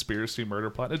conspiracy murder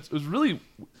plot. It was really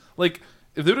like,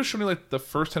 if they would have shown me like the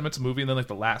first 10 minutes of the movie and then like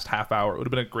the last half hour, it would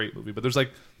have been a great movie. But there's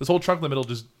like this whole chunk in the middle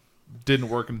just didn't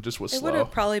work and just was It would slow.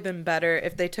 have probably been better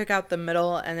if they took out the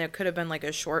middle and it could have been like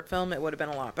a short film. It would have been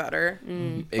a lot better.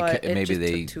 But it maybe just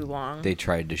they took too long. They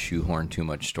tried to shoehorn too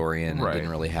much story in and Right. didn't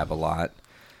really have a lot.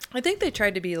 I think they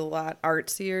tried to be a lot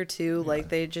artsier too. Like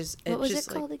they just What was just,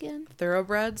 it like, called again?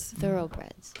 Thoroughbreds.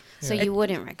 Thoroughbreds. So Yeah. you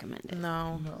wouldn't recommend it?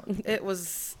 No, it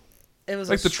was like a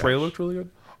the stretch. trailer looked really good.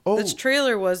 Oh, The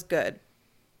trailer was good,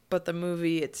 but the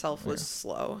movie itself was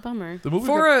slow. Bummer. the movie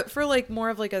For like more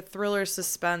of like a thriller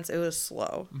suspense, it was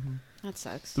slow. That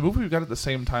sucks. the movie we got at the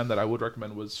same time that I would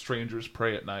recommend was Strangers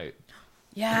Pray at Night.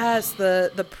 Yes,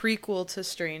 the prequel to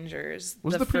Strangers.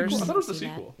 Was it the prequel? I thought it was the See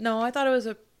that. sequel. No, I thought it was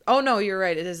a. Oh no, you're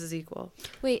right. It is a sequel.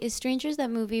 Wait, is Strangers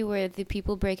that movie where the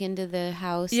people break into the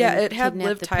house? Yeah, and it had kidnap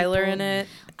Liv the Tyler people? in it.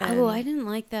 Oh, and- I didn't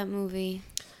like that movie.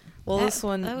 Well, That- this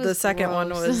one, that the was second one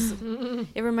gross. was.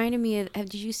 It reminded me of.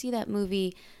 Did you see that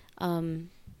movie?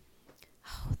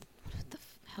 What the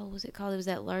hell was it called? It was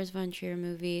that Lars von Trier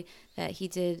movie that he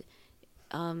did.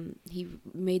 He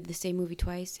made the same movie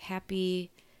twice.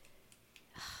 Happy.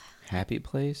 Happy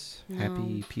Place? No.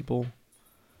 Happy People?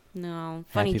 No,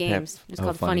 Funny Happy Games. Pep- It's oh,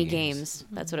 called Funny Funny Games. Games.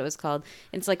 That's what it was called.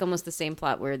 It's like almost the same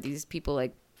plot where these people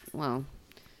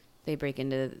they break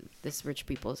into this rich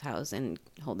people's house and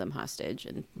hold them hostage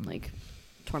and like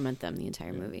torment them the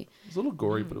entire movie. It's a little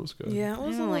gory, but it was good. Yeah, it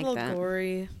was a don't like little that.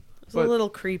 gory. It was But- a little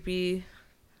creepy.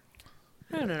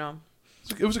 I don't know.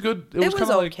 It was a good. It It was was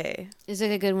kind of like. okay. Is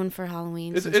it a good one for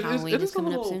Halloween? It Since Halloween is is a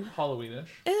coming up little soon. Halloweenish.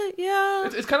 Yeah.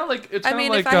 It's kind of like. It's I kind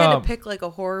mean, of if like. I had to pick like a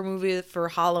horror movie for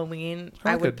Halloween,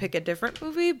 I like would a- pick a different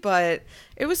movie, but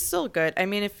it was still good. I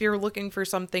mean, if you're looking for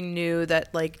something new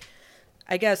that like,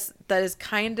 I guess that is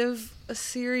kind of a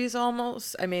series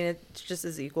almost. I mean, it's just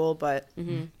as equal, but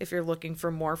if you're looking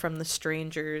for more from The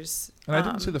Strangers. And I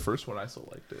didn't see the first one. I still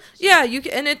liked it. Yeah, you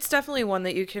can, and it's definitely one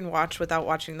that you can watch without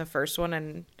watching the first one.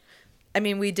 And I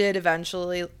mean, we did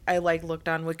eventually. I like looked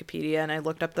on Wikipedia and I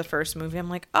looked up the first movie. I'm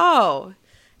like, oh,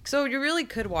 so you really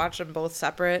could watch them both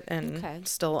separate and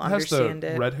still It has understand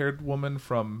the it. red-haired woman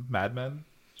from Mad Men.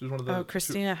 She's one of the. Oh,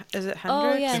 Christina, is it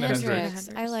Hendricks? Oh yeah, Christina Hendricks.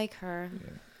 I like her.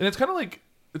 And it's kind of like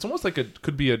it's almost like it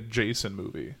could be a Jason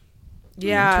movie.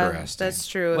 Yeah, Interesting. that's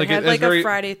true. Like, it had it's like very a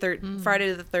Friday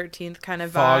the 13th kind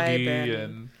of Foggy, vibe,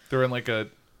 and they're in like a.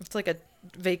 it's like a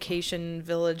vacation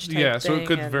village type Yeah, so it thing,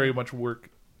 could and- very much work.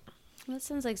 Well, that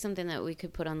sounds like something that we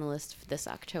could put on the list for this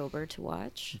October to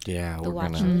watch. Yeah, the we're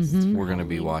watch gonna list for we're gonna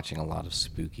be Halloween. watching a lot of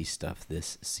spooky stuff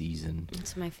this season.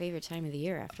 It's my favorite time of the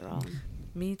year, after all.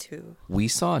 Me too. We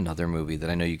saw another movie that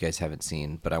I know you guys haven't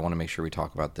seen, but I want to make sure we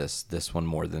talk about this one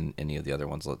more than any of the other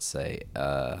ones. Let's say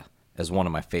as one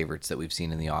of my favorites that we've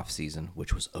seen in the off season,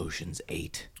 which was Ocean's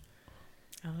 8.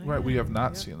 Right, we have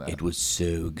not seen that. It was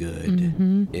so good.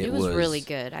 Mm-hmm. It was really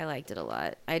good. I liked it a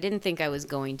lot. I didn't think I was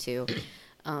going to.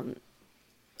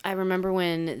 I remember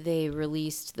when they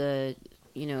released the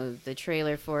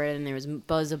trailer for it, and there was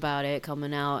buzz about it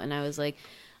coming out, and I was like,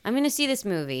 I'm going to see this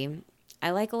movie.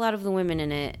 I like a lot of the women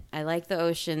in it. I like the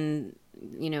ocean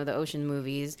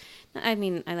movies. I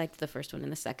mean, I liked the first one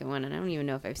and the second one, and I don't even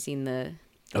know if I've seen the...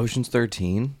 Ocean's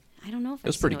 13. I don't know if It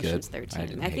was I've pretty seen good. Ocean's 13. I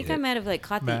didn't I hate think it. I might have like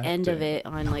caught the Matt end of Damon. it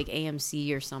on like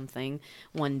AMC or something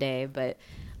one day, but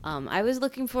I was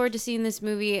looking forward to seeing this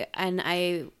movie, and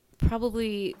I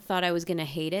probably thought I was going to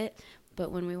hate it, but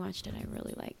when we watched it, I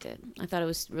really liked it. I thought it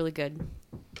was really good.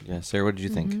 Yeah, Sarah, what did you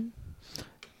think?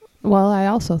 Well, I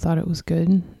also thought it was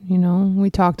good. You know, we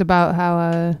talked about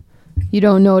how you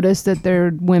don't notice that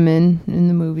they're women in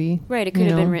the movie. Right, it you could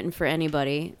have been know? written for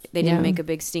anybody. They didn't Yeah. make a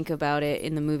big stink about it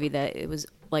in the movie that it was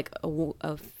like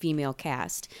a female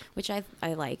cast, which I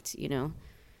liked, you know.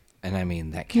 And I mean,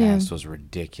 that Yeah. cast was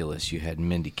ridiculous. You had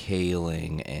Mindy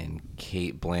Kaling and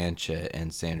Kate Blanchett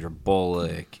and Sandra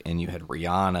Bullock, and you had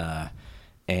Rihanna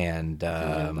and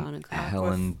Bonham Carter.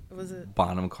 Helen Was it-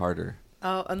 Bonham Carter.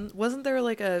 Oh, and wasn't there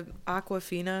like a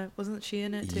Aquafina? Wasn't she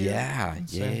in it too? Yeah, yeah.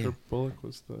 Sandra Bullock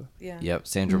was the. Yeah. Yep,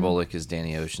 Sandra Mm-hmm. Bullock is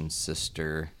Danny Ocean's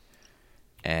sister,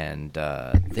 and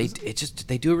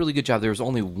they do a really good job. There was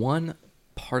only one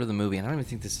part of the movie, and I don't even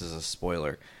think this is a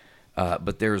spoiler,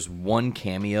 but there's one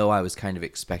cameo I was kind of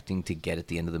expecting to get at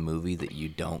the end of the movie that you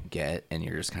don't get, and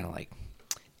you're just kind of like,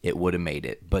 it would have made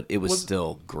it, but it was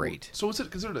still great. So was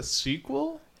it considered a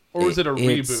sequel, or was it a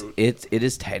It's- reboot? It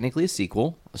is technically a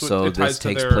sequel, So so it ties this to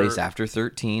takes their- place after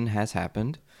 13 has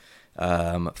happened.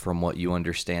 From what you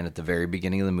understand at the very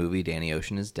beginning of the movie, Danny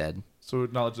Ocean is dead. So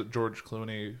acknowledge that George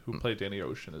Clooney, who played Danny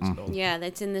Ocean, is no. Yeah,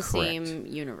 that's in the Correct. same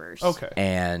universe. Okay.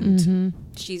 And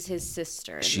She's his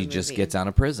sister. in she the just movie. gets out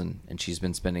of prison, and she's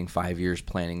been spending 5 years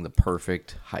planning the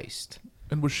perfect heist.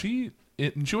 And was she?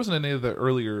 She wasn't in any of the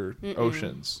earlier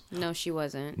Oceans. No, she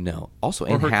wasn't. No. Also, Or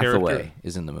Anne her Hathaway character.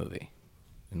 is in the movie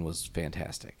and was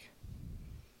fantastic.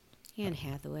 Anne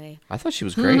Hathaway. I thought she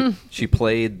was great. She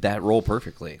played that role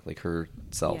perfectly, like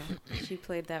herself. Yeah, she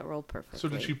played that role perfectly. So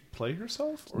did she play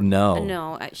herself? Or? No.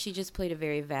 No, she just played a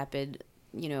very vapid,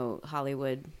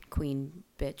 Hollywood queen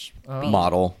bitch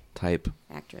Model type.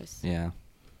 actress. Yeah.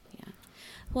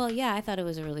 Well, yeah, I thought it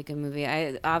was a really good movie.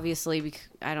 I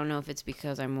don't know if it's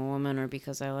because I'm a woman or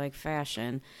because I like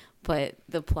fashion, but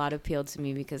the plot appealed to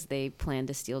me because they planned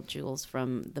to steal jewels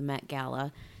from the Met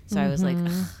Gala. So I was like,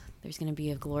 "Ugh, there's going to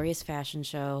be a glorious fashion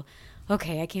show.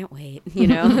 Okay, I can't wait,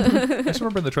 I just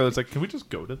remember in the trailer, it's like, can we just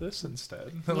go to this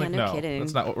instead? I'm Yeah, like, no kidding.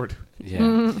 that's not what we're doing.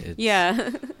 Yeah. It's, Yeah.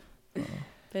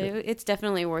 But it's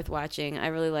definitely worth watching. I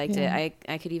really liked Yeah. it.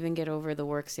 I could even get over the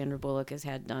work Sandra Bullock has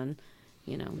had done.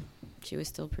 She was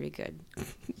still pretty good.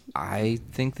 I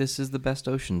think this is the best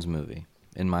Oceans movie,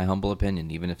 in my humble opinion.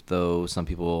 Even if, though, some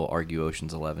people argue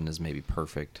Ocean's 11 is maybe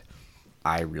perfect,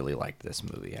 I really liked this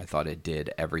movie. I thought it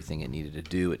did everything it needed to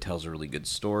do. It tells a really good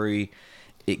story.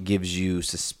 it gives you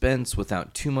suspense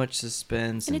without too much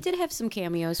suspense. And it did have some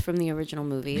cameos from the original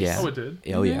movies. Yeah. Oh, it did?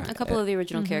 Oh, yeah. A couple of the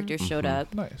original characters showed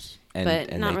up. Nice.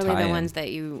 But not they really tie the in. ones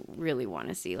that you really want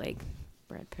to see, like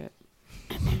Brad Pitt.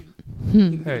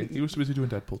 Hey, he was busy doing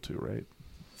Deadpool too, right?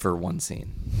 For one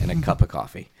scene and a cup of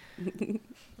coffee.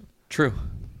 True.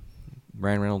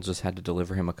 Ryan Reynolds just had to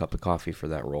deliver him a cup of coffee for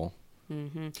that role.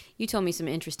 You told me some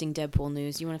interesting Deadpool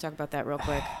news. You want to talk about that real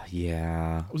quick?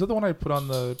 Yeah. Was that the one I put on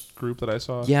the group that I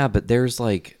saw? Yeah, but there's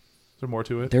like... Is there more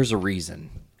to it? There's a reason,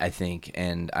 I think,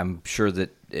 and I'm sure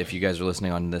that if you guys are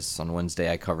listening on this on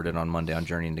Wednesday, I covered it on Monday on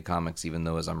Journey into Comics, even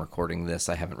though as I'm recording this,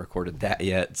 I haven't recorded that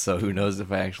yet, so who knows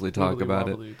if I actually talk about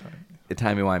it.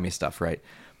 Timey-wimey stuff, right?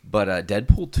 But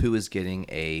Deadpool 2 is getting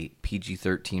a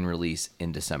PG-13 release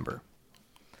in December.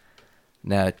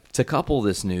 Now, to couple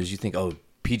this news, you think, oh,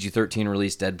 PG-13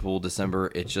 release Deadpool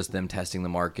December, it's just them testing the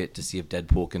market to see if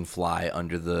Deadpool can fly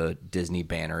under the Disney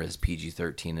banner as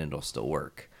PG-13 and it'll still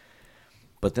work.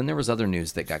 But then there was other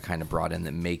news that got kind of brought in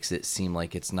that makes it seem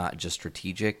like it's not just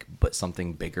strategic, but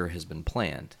something bigger has been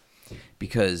planned.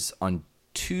 Because on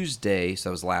Tuesday, so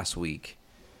that was last week,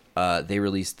 they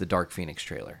released the Dark Phoenix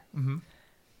trailer. Mm-hmm.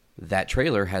 That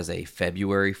trailer has a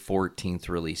February 14th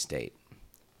release date.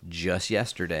 Just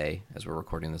yesterday, as we're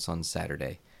recording this on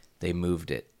Saturday, they moved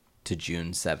it to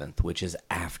June 7th, which is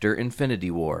after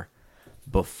Infinity War,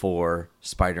 before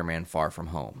Spider-Man Far From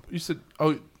Home. You said,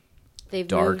 They've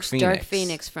Dark moved Phoenix. Dark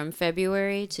Phoenix from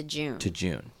February to June.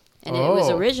 And it was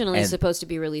originally And- supposed to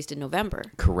be released in November.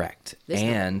 Correct. This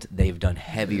And they've done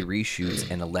heavy reshoots,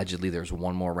 and allegedly there's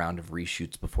one more round of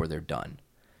reshoots before they're done.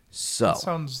 So That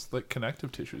sounds like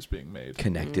connective tissues being made.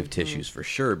 connective tissues for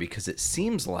sure, because it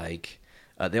seems like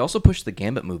they also pushed the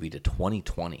Gambit movie to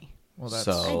 2020. Well, that's-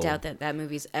 I so doubt that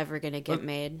movie's ever going to get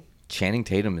made. Channing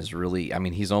Tatum is really, I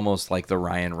mean, he's almost like the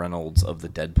Ryan Reynolds of the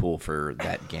Deadpool for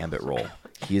that Gambit role.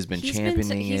 He has been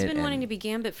championing He's it. been and wanting to be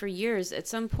Gambit for years. At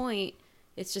some point,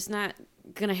 it's just not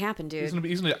going to happen, dude.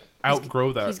 He's gonna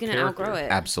outgrow that. He's gonna character. outgrow it.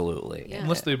 Absolutely. Yeah.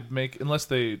 Unless they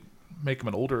make him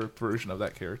an older version of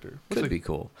that character. Could be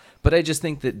cool. But I just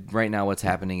think that right now what's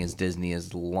happening is Disney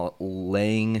is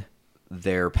laying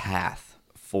their path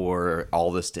for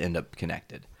all this to end up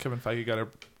connected. Kevin Feige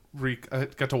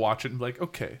got to watch it and be like,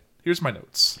 okay, here's my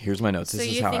notes. Here's my notes. So This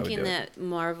is you're how I would thinking do it. that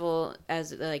Marvel,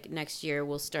 as like next year,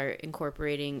 will start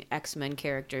incorporating X-Men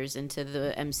characters into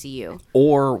the MCU?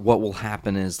 Or what will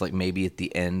happen is, like, maybe at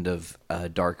the end of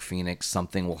Dark Phoenix,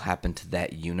 something will happen to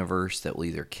that universe that will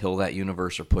either kill that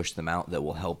universe or push them out that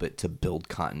will help it to build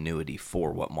continuity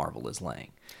for what Marvel is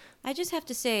laying. I just have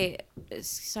to say,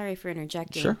 sorry for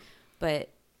interjecting, Sure. but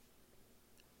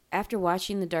after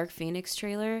watching the Dark Phoenix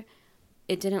trailer,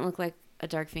 it didn't look like a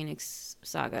Dark Phoenix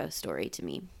saga story to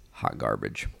me. Hot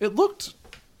garbage. It looked,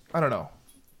 I don't know.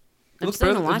 I'm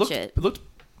still gonna watch it. It looked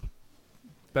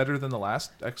better than the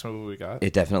last X-Men movie we got.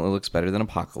 It definitely looks better than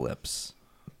Apocalypse.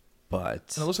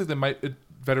 But And it looks like they might a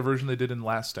better version they did in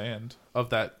Last Stand of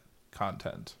that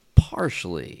content.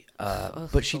 partially.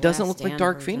 But she the doesn't Last look like Stand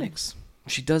Dark version. Phoenix.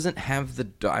 She doesn't have the.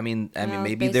 I mean, Well,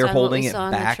 maybe based they're on what holding we it saw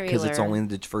in the back because it's trailer.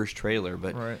 only the first trailer.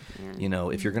 But Right. you know,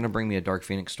 if you're gonna bring me a Dark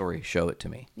Phoenix story, show it to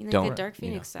me. I mean, like Don't. the Dark you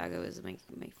know. Phoenix saga was my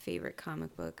favorite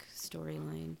comic book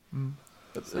storyline. Mm.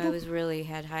 So I was really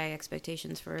had high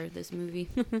expectations for this movie.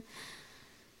 It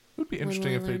would be When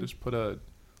interesting we if they learn. just put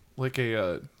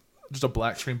just a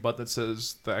black screen butt that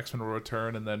says the X-Men will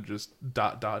return and then just ...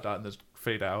 and just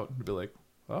fade out and be like,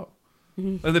 oh.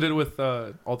 Mhm. And they did it with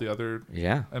all the other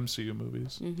Yeah. MCU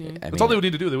movies. Mhm. That's I all mean- they would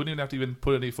need to do. They wouldn't even have to even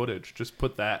put any footage. Just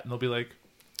put that and they'll be like,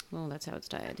 Well, that's how it's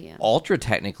died, yeah. Ultra,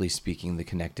 technically speaking, the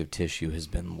connective tissue has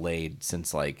been laid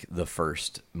since like the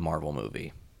first Marvel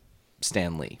movie.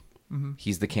 Stan Lee. Mhm.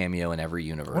 He's the cameo in every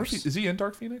I wonder universe. if is he in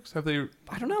Dark Phoenix? Have they?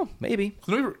 I don't know. Maybe.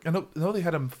 I know they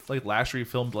had him like last year. He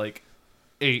filmed like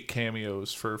 8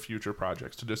 cameos for future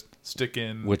projects to just stick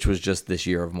in. Which was just this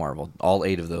year of Marvel. All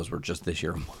 8 of those were just this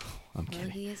year of Marvel. I'm Well,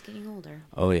 kidding. he is getting older.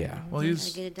 Oh yeah. Well,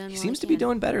 Gotta get it done He while seems he to be can.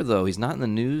 doing better though. He's not in the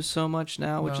news so much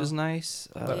now, which No. is nice.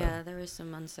 Yeah, there was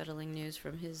some unsettling news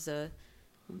from his.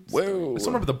 Whoa. I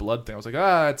still remember the blood thing. I was like,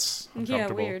 it's Yeah,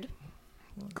 uncomfortable. weird.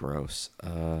 Gross.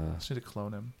 Just need to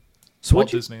clone him. So Walt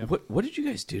what, Disney him. what did you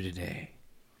guys do today?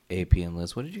 AP and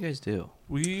Liz, what did you guys do?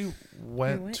 We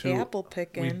went went to apple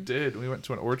picking. We did. We went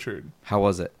to an orchard. How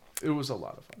was it? It was a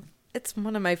lot of fun. It's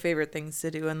one of my favorite things to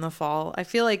do in the fall. I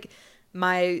feel like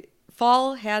my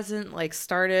fall hasn't like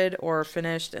started or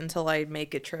finished until I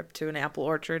make a trip to an apple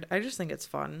orchard. I just think it's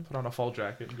fun. Put on a fall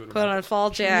jacket and go to. Put on a fall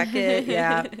jacket.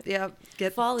 Yeah.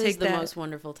 Yep. Fall is take the that. most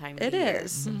wonderful time of It the year.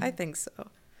 is. I think so.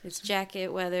 It's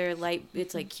jacket weather, light.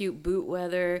 It's like cute boot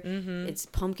weather. It's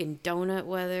pumpkin donut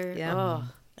weather. Yeah. Oh,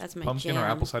 That's my pumpkin jam. or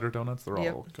apple cider donuts. They're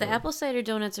all good. The apple cider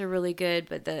donuts are really good,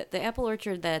 but the apple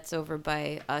orchard that's over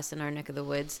by us in our neck of the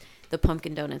woods, the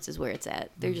pumpkin donuts is where it's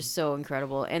at. They're just so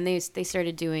incredible, and they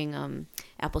started doing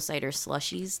apple cider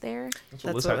slushies there.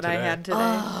 That's what I had today.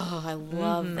 Oh, I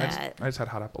love I that. just had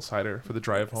hot apple cider for the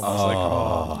drive home.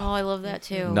 Oh, I love that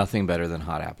too. Nothing better than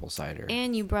hot apple cider.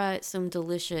 And you brought some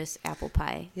delicious apple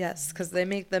pie. Yes, because they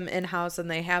make them in house,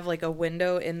 and they have like a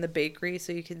window in the bakery,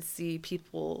 so you can see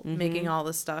people making all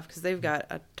the stuff. Because they've got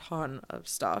a ton of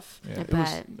stuff. Yeah, I it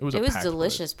was- bet. it was a It was packed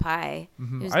delicious pie.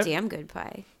 Mhm. It was I- damn good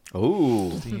pie.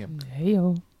 Oh,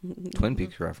 Heyo. Twin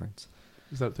Peaks reference.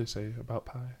 Is that what they say about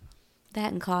pie?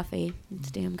 That and coffee. It's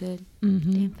damn good.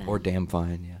 Mhm. Damn fine. Or damn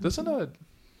fine, yeah. Doesn't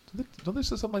don't they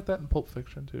say something like that in Pulp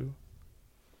Fiction too?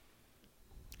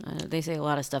 They say a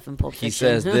lot of stuff in Pulp Fiction. He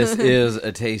says this is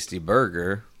a tasty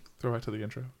burger. Throw back to the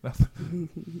intro.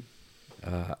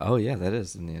 Oh yeah, that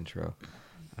is in the intro.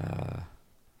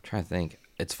 Trying to think.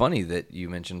 It's funny that you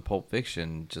mentioned Pulp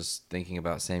Fiction. Just thinking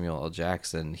about Samuel L.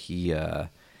 Jackson,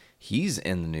 he's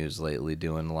in the news lately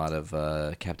doing a lot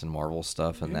of Captain Marvel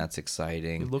stuff, and Yeah. that's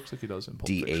exciting. He looks like he does in Pulp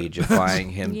Fiction.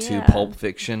 De-agifying him to Yeah. Pulp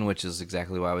Fiction, which is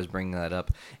exactly why I was bringing that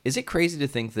up. Is it crazy to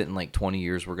think that in like 20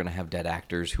 years we're going to have dead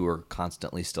actors who are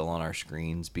constantly still on our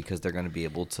screens because they're going to be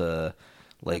able to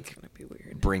like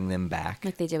bring them back?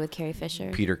 Like they did with Carrie Fisher.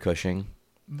 Peter Cushing.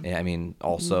 Yeah, I mean,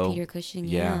 also Peter Cushing,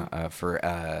 for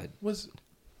Was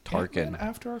Tarkin. Ant-Man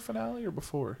after our finale or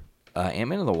before?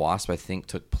 Ant-Man and the Wasp, I think,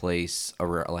 took place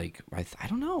like I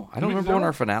don't know. I don't mean, remember when no.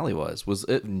 our finale was. Was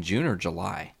it in June or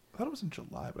July? I thought it was in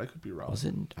July, but I could be wrong. Was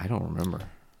it? I don't remember.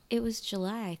 It was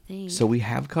July, I think. So we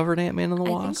have covered Ant-Man and the I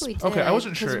Wasp. think we did. Okay, I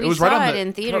wasn't 'cause sure. It We was saw right on it the-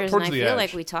 in theaters, and towards I the feel like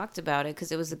edge. we talked about it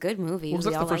because it was a good movie. Well, 'cause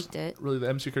We that's all the first, liked it. really, the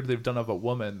MCU character they've done of a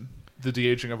woman. The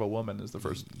de-aging of a woman is the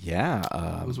first. Yeah,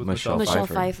 It was with Michelle Michelle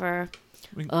Pfeiffer.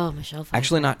 Pfeiffer. Oh, Michelle Pfeiffer.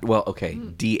 Actually, not well. Okay,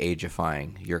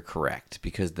 de-agifying. You're correct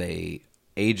because they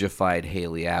ageified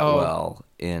Haley Atwell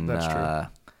in that's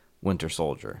true. Winter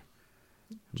Soldier.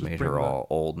 Just Made bring her that- all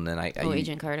old, and then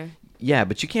Agent Carter. Yeah,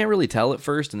 but you can't really tell at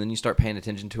first, and then you start paying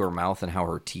attention to her mouth and how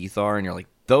her teeth are, and you're like,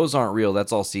 those aren't real.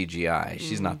 That's all CGI.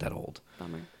 She's not that old.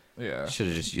 Bummer. Yeah. Should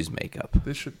have just used makeup.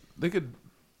 They should. They could.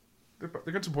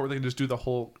 They could support. They can just do the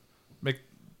whole, make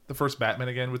the first Batman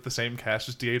again with the same cast.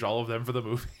 Just de-age all of them for the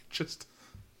movie. Just.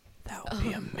 That would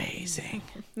be amazing.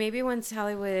 Maybe once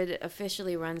Hollywood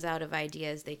officially runs out of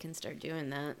ideas, they can start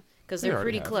doing that because They they're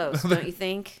already pretty have. close, don't you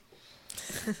think?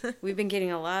 We've been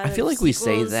getting a lot. I feel of like we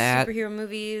say sequels, that- superhero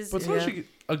movies. But sometimes you get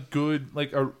a good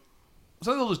like a.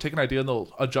 Sometimes they'll just take an idea and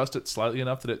they'll adjust it slightly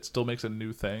enough that it still makes a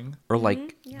new thing. Or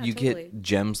like Yeah, you totally. get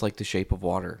gems like The Shape of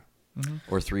Water,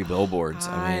 or Three Billboards.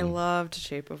 I mean, loved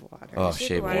Shape of Water. Oh, Shape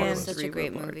Shape of of Water Water is was such a Three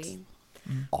great Billboards. movie.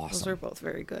 Those awesome. are both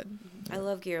very good. I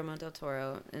love Guillermo del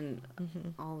Toro and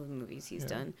all the movies he's Yeah.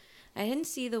 done. I didn't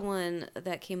see the one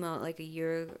that came out like a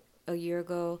year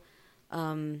ago.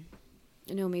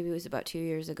 No, maybe it was about 2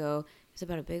 years ago. It was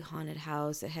about a big haunted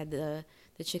house. It had the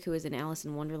chick who was in Alice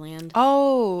in Wonderland.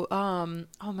 Oh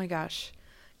my gosh,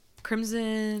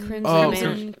 Crimson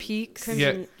Peaks.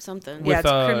 Crimson something. With Yeah, it's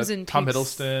Crimson Tom Peaks.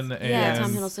 Hiddleston and Yeah,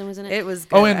 Tom Hiddleston was in it. It was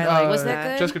good. Oh, and I liked Was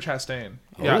that good? Jessica Chastain.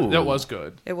 Yeah, Oh. that was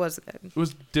good. It was good. It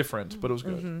was different, but it was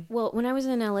good. Well, when I was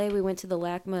in LA, we went to the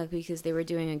LACMA because they were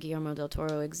doing a Guillermo del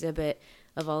Toro exhibit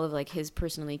of all of like his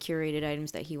personally curated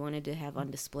items that he wanted to have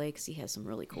on display because he has some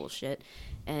really cool shit.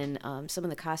 And some of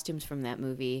the costumes from that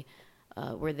movie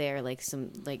were there, like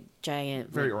some like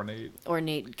giant, Very like,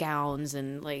 ornate gowns,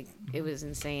 and like it was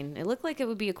insane. It looked like it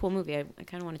would be a cool movie. I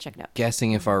kind of want to check it out.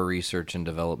 Guessing if our research and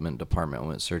development department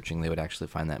went searching, they would actually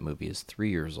find that movie is 3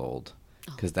 years old,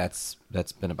 because that's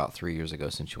been about 3 years ago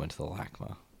since you went to the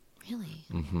LACMA. Really?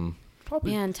 Mm-hmm.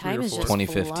 Probably Man, 3 or time is 4. just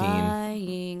 2015.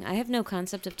 flying. I have no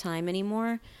concept of time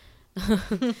anymore.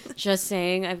 Just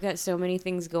saying, I've got so many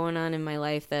things going on in my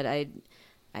life that I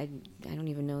don't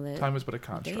even know that Time is but a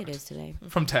what day construct. it is today.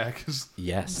 From Tag.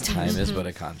 Yes, time is but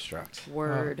a construct.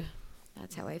 Word.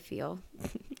 That's how I feel.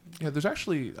 Yeah, there's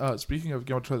actually speaking of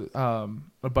going to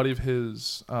a buddy of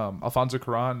his, Alfonso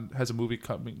Cuarón, has a movie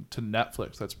coming to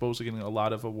Netflix that's supposedly getting a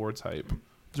lot of awards hype.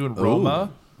 Doing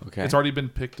Roma. Okay. It's already been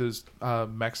picked as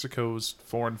Mexico's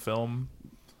foreign film.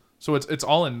 So it's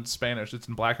all in Spanish. It's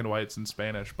in black and white. It's in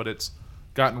Spanish, but it's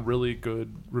gotten really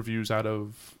good reviews out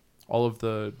of all of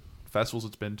the festivals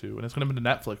it's been to, and it's going to be to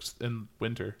Netflix in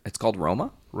winter. It's called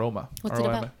Roma? Roma. What's it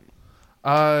about?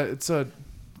 It's a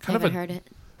kind of haven't a. heard it.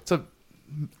 It's a.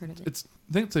 Heard of it. It's.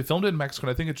 I think they filmed it in Mexico.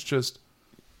 And I think it's just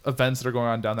events that are going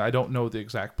on down there. I don't know the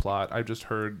exact plot. I've just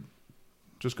heard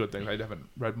just good things. I haven't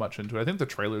read much into it. I think the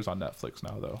trailer's on Netflix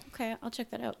now, though. Okay, I'll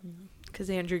check that out. Because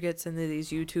Andrew gets into these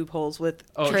YouTube holes with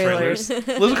Oh, trailers. Liz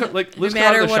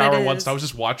got out of the shower once. And I was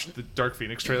just watching the Dark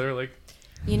Phoenix trailer. Like,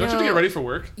 don't you have to get ready for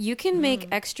work? You can make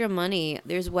extra money.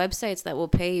 There's websites that will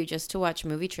pay you just to watch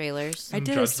movie trailers. I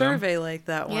did a survey like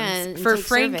that once and for take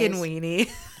Frank and surveys.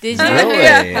 Weenie. Did you?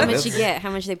 Yeah. How much you get? How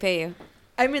much they pay you?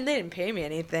 I mean, they didn't pay me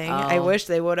anything. I Oh. wish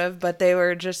they would have, but they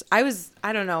were just. I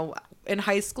don't know. In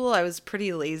high school, I was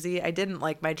pretty lazy. I didn't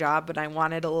like my job, but I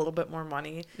wanted a little bit more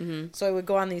money. Mm-hmm. So I would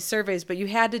go on these surveys, but you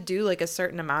had to do like a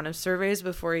certain amount of surveys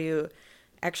before you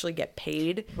actually get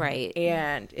paid. Right.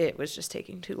 And it was just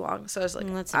taking too long. So I was like,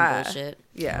 That's some bullshit.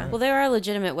 Yeah. Well, there are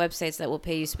legitimate websites that will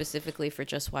pay you specifically for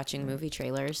just watching movie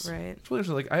trailers. Right. It's really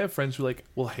interesting. Like, I have friends who like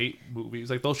will hate movies.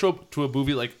 Like, they'll show up to a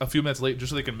movie like a few minutes late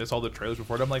just so they can miss all the trailers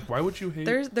before it. I'm like, why would you hate?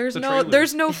 There's the no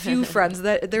trailers? few friends.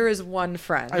 There is one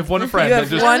friend. I have one friend You that have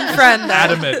just one friend that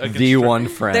adamant against The tra- one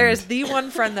friend. There is the one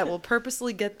friend that will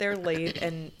purposely get there late,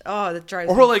 and that drives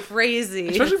Or me like crazy.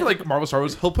 Especially for like Marvel Star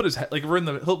Wars, he'll put his head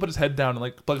he'll put his head down and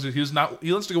like plugs it.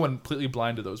 He wants to go in completely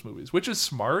blind to those movies, which is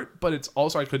smart, but it's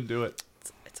also I couldn't do it.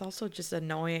 It's also just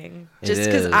annoying. It Just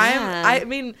because is. I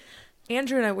mean,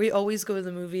 Andrew and I, we always go to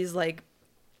the movies like.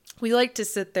 We like to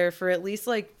sit there for at least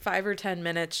like 5 or 10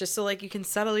 minutes just so like you can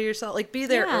settle yourself, like be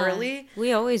there Yeah. early.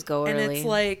 We always go And early. it's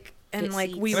like, and Get like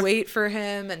seats. we wait for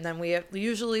him, and then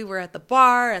usually we're at the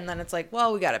bar, and then it's like,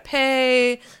 well, we gotta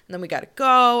pay, and then we gotta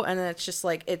go, and then it's just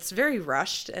like it's very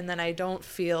rushed, and then I don't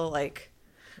feel like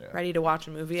ready to watch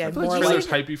a movie. I I'm feel more like like trailers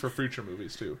hypey for future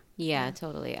movies too. Yeah,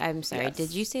 totally. I'm sorry. Yes.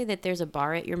 Did you say that there's a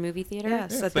bar at your movie theater?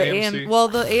 yes, Yeah, at the the AMC. Well,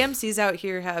 the AMCs out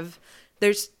here have.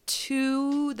 There's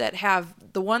 2 that have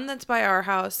the one that's by our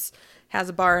house has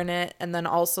a bar in it, and then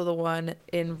also the one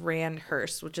in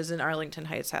Randhurst, which is in Arlington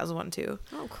Heights, has one too.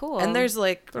 Oh, cool. And there's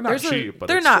like They're not cheap, but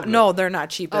they're it's not. still No, they're not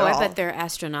cheap Oh, at I all. bet they're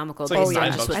astronomical. It's like based $9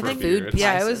 on just what for the a beer. food It's yeah,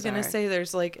 I prices was gonna are. say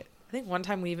there's like I think one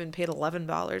time we even paid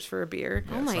 $11 for a beer.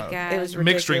 Oh my god, It was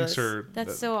Mixed ridiculous. drinks are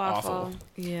that's so awful.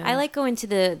 Yeah. I like going to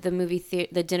the movie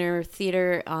the dinner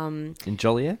theater. In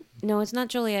Joliet? No, it's not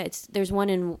Joliet. There's one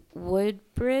in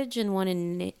Woodbridge and one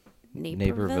in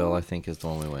Naperville, I think, is the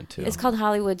one we went to. It's called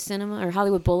Hollywood Cinema or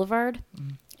Hollywood Boulevard,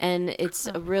 and it's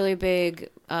a really big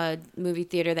movie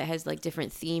theater that has like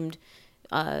different themed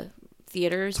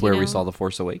theaters. It's where you we know? saw The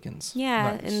Force Awakens.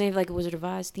 Yeah, Nice. and they have like a Wizard of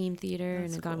Oz themed theater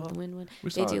and a Gone with the Wind one. We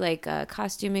They saw do it. like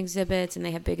costume exhibits, and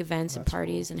they have big events and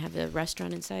parties, and have the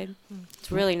restaurant inside.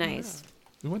 It's really nice.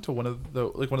 We went to one of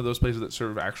those places that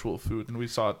serve actual food, and we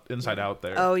saw it Inside Out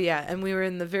there. Oh yeah, and we were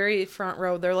in the very front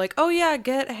row. They're like, "Oh yeah,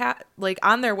 like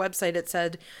on their website it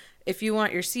said if you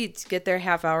want your seats, get there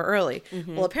half hour early."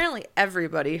 Well, apparently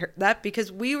everybody heard that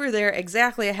because we were there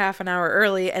exactly a half an hour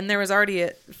early, and there was already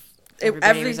Everybody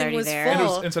was everything already was there. full. And it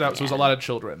was Inside Out, so it was a lot of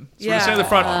children. So we Yeah. stand in the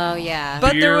front. Oh yeah,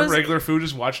 But beer, there was- regular food,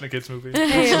 just watching a kids movie.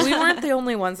 Hey, we weren't the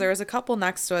only ones. There was a couple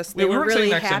next to us. They We were weren't sitting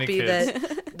really next to any happy kids.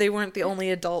 that they weren't the only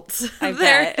adults I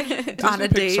there bet. on a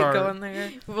Disney date Pixar- going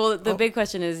there. Well, the big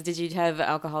question is, did you have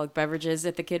alcoholic beverages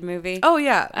at the kid movie? Oh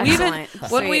yeah, we even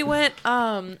Excellent. when we Sweet. went.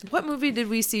 What movie did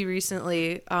we see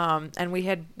recently? And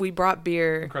we brought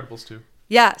beer. Incredibles 2.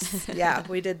 Yes, yeah,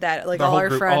 we did that. Like The all whole our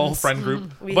group, friends, all friend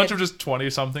group, We a bunch had- of just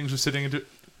 20-somethings just sitting into.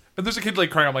 And there's a kid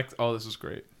like crying. I'm like, oh, this is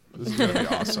great. This is gonna be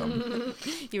awesome.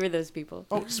 You were those people.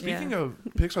 Oh, speaking of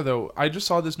Pixar, though, I just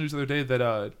saw this news the other day that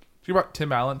did you hear about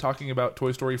Tim Allen talking about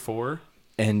Toy Story 4?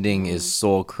 Ending is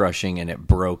soul crushing, and it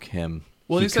broke him.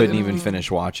 Well, he he said- couldn't even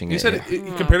finish watching He it. said he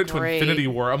compared it to great. Infinity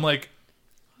War. I'm like,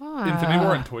 Infinity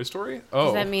War and Toy Story? Oh,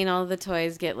 Does that mean all the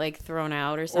toys get like thrown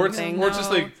out or or it's something?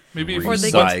 just like maybe if Or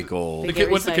they Recycle. the get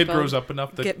kid, once the kid recycled. grows up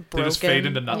enough that Get they just fade broken.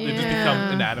 into nothing. They just become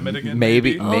Yeah. inanimate again.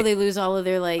 Maybe- Oh, they lose all of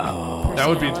their like. That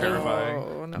would be personality. terrifying.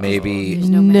 Oh, no. Maybe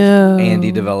No.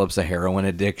 Andy developes a heroin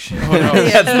addiction. Oh, no.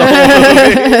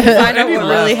 Find out what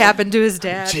really happened to his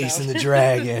dad. Chasing the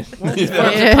dragon. Forms a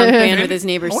punk band with his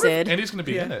neighbor I wonder if Sid. Andy's gonna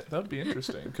be in it. That would be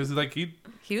interesting because like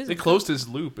He was they closed his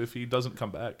loop if he doesn't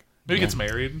come back. Maybe he gets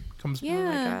married, comes.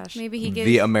 Yeah, gosh. maybe he gets.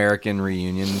 The American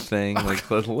reunion thing. Like,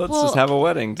 let's Well, just have a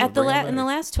wedding. to at the bring him in the back.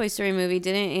 last Toy Story movie,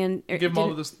 didn't Give him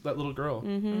all of that little girl.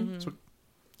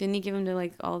 Didn't he give him to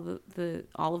like all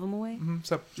all of them away?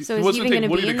 Except So he is was he gonna even take gonna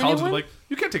Woody be to in the college. new And one? like,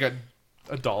 you can't take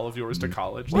a doll of yours to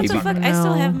college. What the Maybe. fuck? I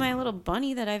still No. have my little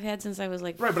bunny that I've had since I was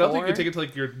like Right, but I don't think you 4. can take it to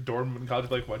like your dorm in college.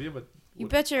 Like, why do you? But You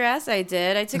bet your ass I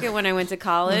did. I took it when I went to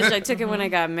college. I took it when I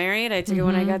got married. I took it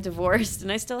when I got divorced,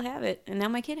 and I still have it. And now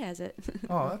my kid has it.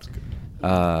 oh, that's good.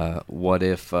 What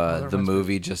if the reminds me-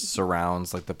 movie just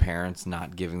surrounds like the parents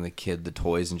not giving the kid the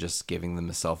toys and just giving them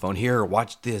a cell phone? Here,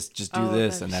 watch this, just do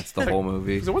this, and that's the whole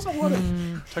movie. There wasn't a lot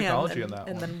of technology Yeah, in that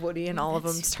and one. then Woody and all of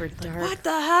them start like, what the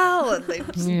hell? And they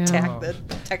just attack the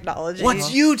technology.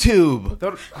 What's YouTube?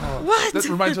 What? That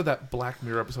reminds me of that Black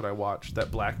Mirror episode I watched.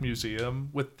 That Black Museum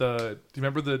with the. Do you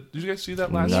remember the? Did you guys see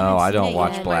that last? No, I don't it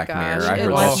watch yet. Black Oh my Mirror. gosh, I it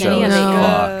heard was that show so is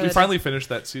good. We fucked. finally finished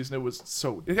that season. It was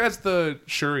so. It has the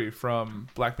Shuri from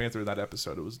Black Panther in that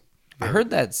episode. It was. I heard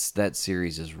that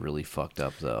series is really fucked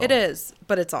up though. It is,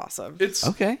 but it's awesome. It's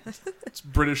Okay. It's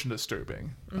British and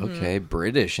disturbing. Okay,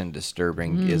 British and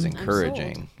disturbing is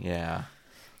encouraging. Yeah.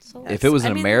 So If it was I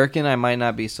an mean- American, I might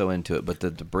not be so into it, but the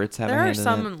Brits have a There hand are in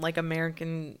some it. like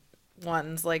American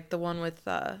ones, like the one with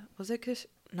was it?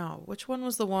 No, which one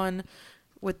was the one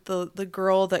with the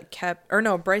girl that kept? Or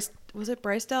no, Bryce was it?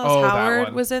 Bryce Dallas Oh, that Howard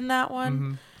one. was in that one.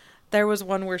 Mhm. There was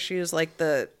one where she was like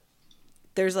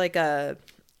there's like a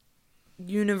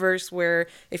universe where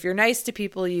if you're nice to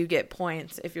people you get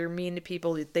points, if you're mean to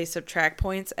people they subtract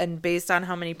points, and based on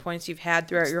how many points you've had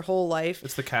throughout your whole life,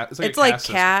 It's the cat. It's it's a like caste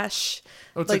system. cash.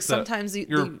 Oh, it's like the- sometimes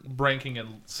your ranking in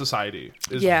society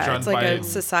is yeah, done it's like by, a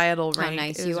societal How rank.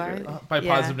 nice It you was are. really- by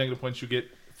yeah. positive, negative points you get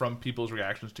from people's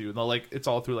reactions to you. And they'll, like it's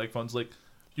all through like phones. Like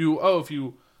if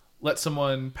you let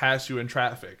someone pass you in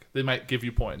traffic, they might give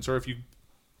you points, or if you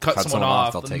cut someone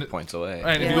off, they'll take points away.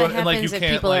 Right, and if Yeah. you go, What and like you happens if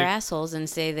can't people like are assholes and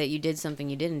say that you did something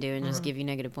you didn't do and just give you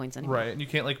negative points anyway? right, and you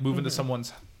can't like move into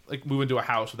someone's like move into a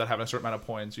house without having a certain amount of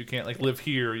points. You can't like live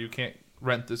here. You can't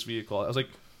rent this vehicle. I was like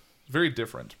very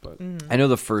different, but I know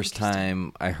the first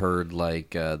time I heard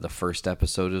like the first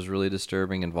episode is really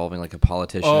disturbing, involving like a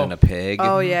politician and a pig.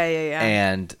 Oh, yeah.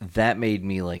 And that made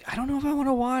me like, I don't know if I want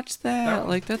to watch that.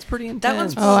 Like that's pretty intense. That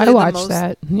one's Oh, I probably the watched most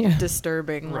that. Yeah.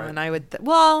 disturbing Right. one. I would.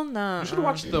 Well, no. you should have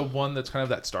watched the one that's kind of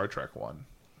that Star Trek one.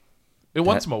 It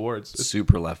won some awards. It's-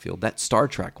 super left field. That Star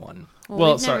Trek one.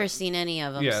 Well, we've sorry. never seen any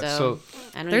of them, Yeah, so, so-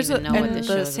 I don't There's even know and what this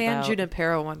the show's San about.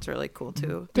 Junipero one's really cool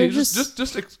too. Yeah, They're just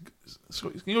just- you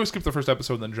can always skip the first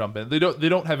episode and then jump in. They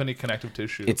don't have any connective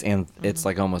tissue. It's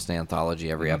like almost an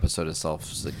anthology. Every episode is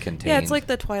self-contained. Yeah, it's like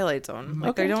the Twilight Zone.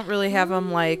 Like they don't really have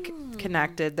them like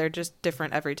connected. They're just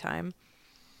different every time.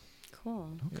 Cool.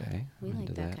 Okay, We I'm like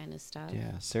into that kind of stuff.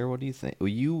 Yeah, Sarah, what do you think? Well,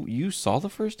 you saw the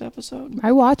first episode?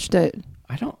 I watched it.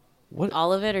 I don't. What?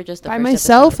 All of it or just the By first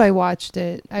myself, episode? I watched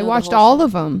it. I No, the watched whole all show.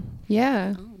 of them.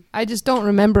 Yeah. I just don't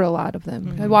remember a lot of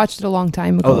them. I watched it a long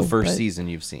time ago. Oh, the first but- season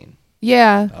you've seen.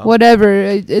 Yeah, Oh. whatever.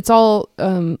 It's all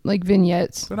like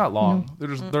vignettes. They're not long.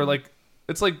 They're like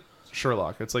it's like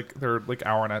Sherlock. It's like they're like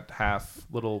hour and a half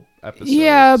little episodes.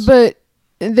 Yeah, but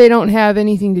they don't have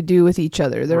anything to do with each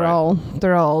other. They're Right.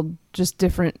 they're all just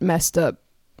different messed up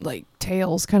like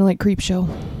tales, kind of like Creepshow.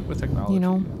 with technology, You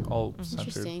know. all centered.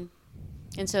 Interesting.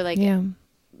 And so, like, Yeah.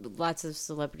 lots of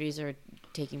celebrities are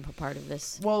taking part of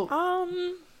this. Well,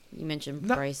 You mentioned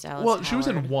not- Bryce Dallas well, she was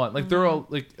in Howard. one. Like they're all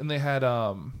like, and they had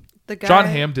The guy, John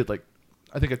Hamm did like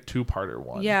I think a 2-parter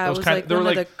one. Yeah, That it was kinda- like they one were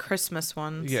of the Christmas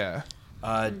ones. yeah.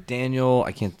 Daniel,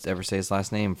 I can't ever say his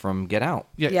last name, from Get Out.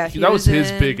 Yeah, he that was his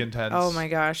in- big intense. Oh my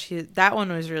gosh, that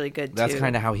one was really good That's too.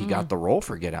 kind of how he got the role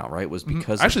for Get Out, right? Was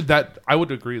because of- Actually, that I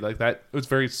would agree. Like that, it was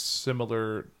very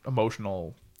similar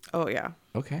emotional. Oh yeah,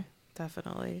 okay.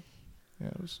 definitely. Yeah,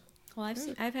 it was. Well,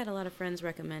 I've had a lot of friends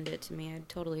recommend it to me. I'd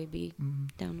totally be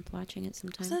down with watching it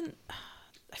sometime.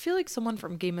 I feel like someone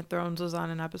from Game of Thrones was on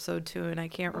an episode too, and I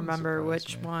can't remember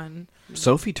which one.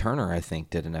 Sophie Turner, I think,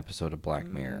 did an episode of Black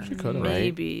Mirror. She could have. right?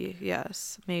 Maybe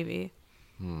yes, maybe.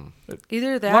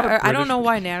 Either lot that, of or I don't British know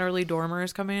why Natalie Dormer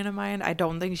is coming into mind. I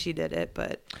don't think she did it,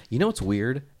 but You know what's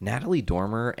weird? Natalie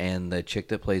Dormer and the chick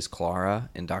that plays Clara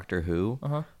in Doctor Who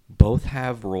both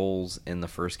have roles in the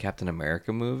first Captain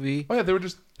America movie. Oh yeah, they were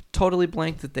just Totally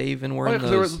blank that they even were oh, yeah, in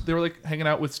 'cause those. they were like hanging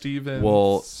out with Steve and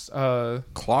Well,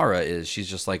 Clara she's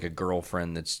just like a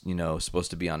girlfriend that's supposed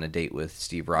to be on a date with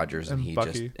Steve Rogers And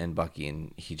Bucky. Bucky,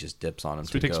 and he just dips on him.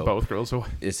 So he to takes go, both girls away.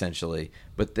 essentially.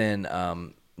 But then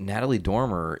Natalie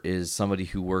Dormer is somebody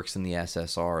who works in the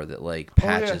SSR that like Oh,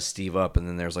 yeah. patches Steve up, and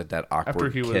then there's like that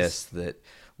awkward he was- kiss that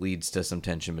leads to some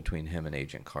tension between him and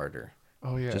Agent Carter.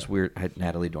 Oh yeah, Just weird.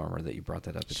 Natalie Dormer, that you brought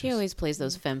that up. It She just- always plays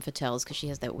those femme fatales because she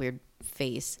has that weird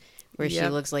face where she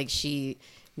Yep. looks like she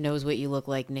knows what you look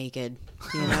like naked.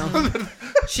 You know?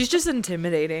 she's just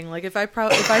intimidating. Like if I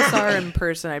saw her in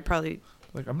person, I'd probably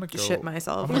like I'm gonna go shit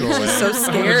myself. I'm gonna go away. She's so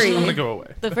scary. I'm gonna go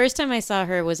away. The first time I saw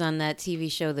her was on that TV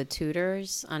show The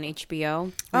Tudors on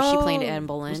HBO, where she played Anne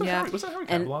Boleyn. Was that Harry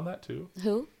And- Cavill on that too?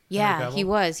 Who? Yeah, Cavill? he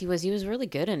was. He was really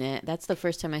good in it. That's the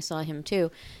first time I saw him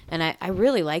too, and I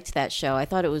really liked that show. I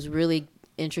thought it was really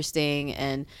interesting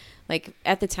and like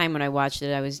at the time when I watched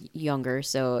it, I was younger,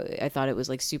 so I thought it was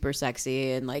like super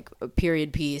sexy and like a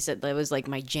period piece. That was like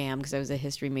my jam because I was a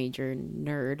history major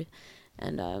nerd.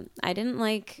 And I didn't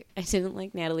like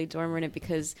Natalie Dormer in it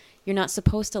because you're not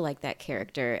supposed to like that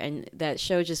character, and that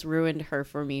show just ruined her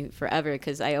for me forever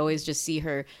because I always just see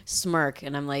her smirk,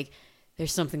 and I'm like,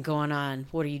 there's something going on.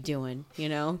 What are you doing? You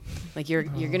know, like you're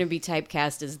gonna be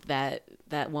typecast as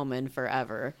that woman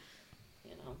forever.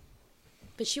 You know,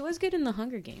 but she was good in the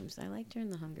Hunger Games. I liked her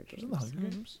in the Hunger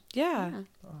Games. Yeah.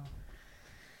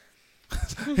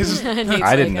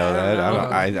 I didn't know that.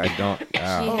 I don't. She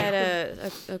had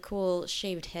a cool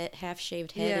half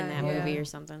shaved head in that movie or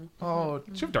something. Oh,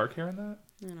 did she have dark hair in that?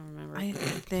 I don't remember. I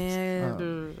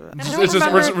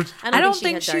don't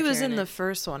think had she dark was hair in the it.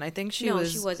 first one. I think she No,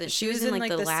 was. she wasn't. She was in like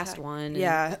the last one.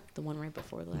 Yeah, the one right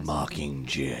before the last.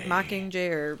 Mockingjay. Mockingjay,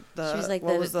 or the. She was like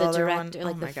what was the other director, one?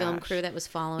 like Oh the my film gosh. crew that was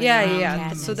following. Yeah, around yeah.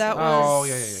 Katniss. So that Oh,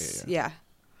 was. yeah. Yeah.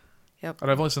 Yep.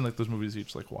 And I've only seen like those movies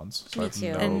each like once. So Me I have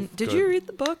too. no And did good- you read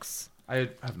the books? I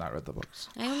have not read the books.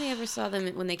 I only ever saw them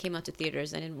when they came out to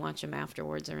theaters. I didn't watch them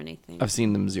afterwards or anything. I've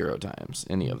seen them 0 times.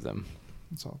 Any of them.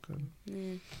 It's all good.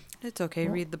 It's okay.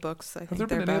 Well, read the books. I Have think there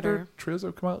they're been any better. other trailers that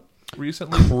have come out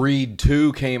recently? Creed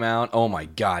 2 came out. Oh my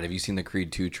god, have you seen the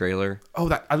Creed 2 trailer? Oh,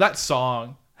 that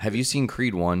song. Have you seen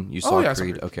Creed 1? You Oh, saw yeah, I saw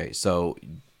Creed. Creed. Okay, so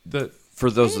For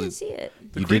those I of didn't see it.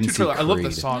 The you Creed didn't 2 see trailer. I love the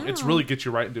Creed. song. It's really gets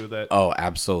you right into that. Oh,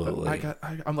 absolutely.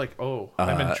 I'm like, oh,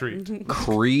 I'm intrigued.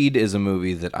 Creed is a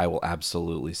movie that I will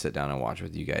absolutely sit down and watch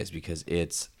with you guys because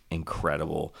it's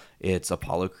incredible. It's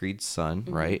Apollo Creed's son,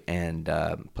 right? And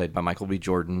played by Michael B.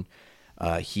 Jordan.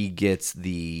 He gets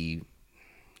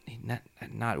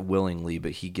not willingly,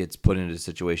 but he gets put into a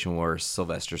situation where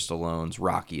Sylvester Stallone's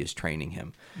Rocky is training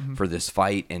him for this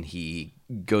fight, and he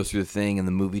goes through the thing, and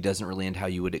the movie doesn't really end how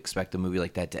you would expect a movie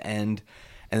like that to end.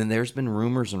 And then there's been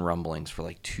rumors and rumblings for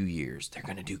like 2 years. They're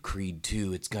going to do Creed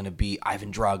 2. It's going to be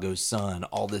Ivan Drago's son,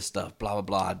 all this stuff, blah, blah,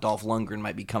 blah. Dolph Lundgren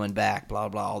might be coming back, blah,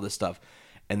 blah, all this stuff.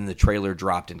 And then the trailer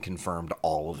dropped and confirmed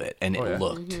all of it, and it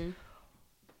looked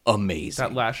amazing.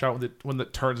 That last shot when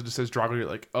it turns and just says Drago, you're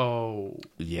like, oh.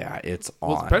 Yeah, it's on.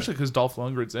 Well, especially because Dolph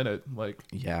Lundgren's in it. Like,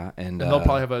 yeah, and they'll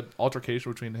probably have an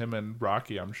altercation between him and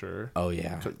Rocky, I'm sure. Oh,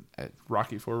 yeah.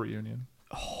 Rocky 4 reunion.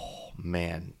 Oh,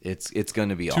 man. It's going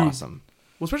to be awesome.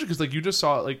 Well, especially because like you just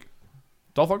saw like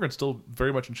Dolph Lundgren's still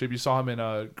very much in shape. You saw him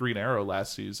in Green Arrow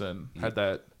last season. Had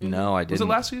that? No, I didn't. Was it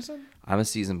last season? I'm a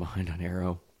season behind on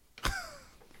Arrow.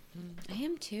 I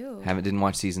am too. Didn't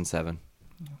watch season 7.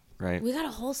 Right. We got a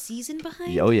whole season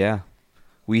behind. Oh yeah,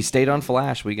 we stayed on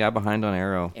Flash. We got behind on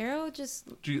Arrow. Arrow just.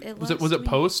 Was it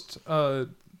post the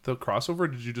crossover? Or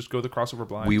did you just go the crossover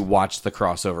blind? We watched the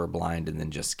crossover blind and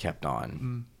then just kept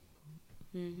on.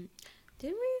 Mm-hmm.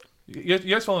 Did we? You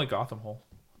guys fell in a Gotham hole.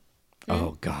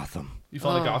 Oh, Gotham! You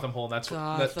fell in a Gotham hole, and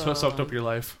that soaked up your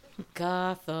life.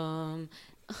 Gotham.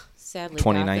 Sadly,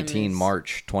 2019 Gotham is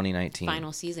March 2019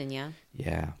 final season. Yeah.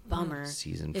 Yeah. Bummer.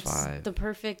 Season It's 5. the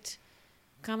perfect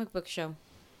comic book show.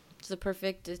 It's the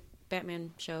perfect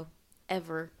Batman show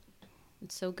ever.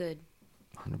 It's so good.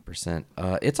 100%.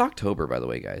 It's October, by the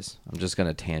way, guys. I'm just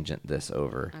gonna tangent this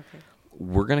over. Okay.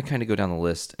 We're gonna kind of go down the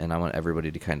list, and I want everybody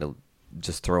to kind of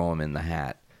just throw them in the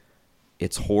hat.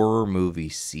 It's horror movie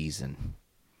season.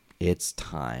 It's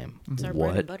time. It's our bread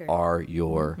and What butter. are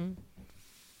your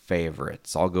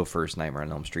favorites? I'll go first. Nightmare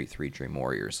on Elm Street 3, Dream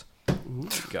Warriors.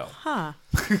 Go. Huh.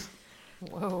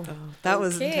 Whoa. That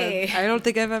was Okay. intense. I don't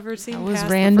think I've ever seen That was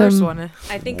past random. the first one.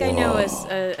 I think I know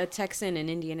a Texan in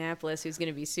Indianapolis who's going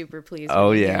to be super pleased Oh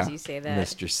when he yeah, hears you say that.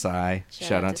 Mr. Psy.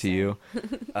 Shout out to Psy. you.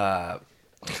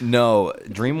 No,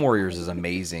 Dream Warriors is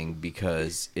amazing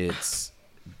because it's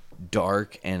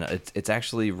dark and it's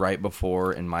actually right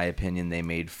before, in my opinion, they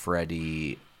made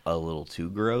Freddy a little too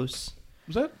gross.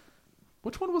 Was that?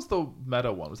 Which one was the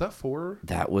meta one? Was that 4?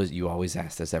 That was, you always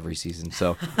ask this every season.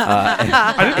 So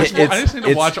I just need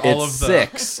to watch all it's of the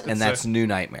 6, and that's New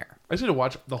Nightmare. I just need to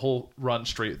watch the whole run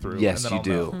straight through. Yes, and then you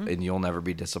I'll do, know. and you'll never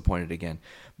be disappointed again.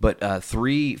 But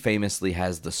 3 famously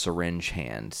has the syringe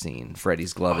hand scene.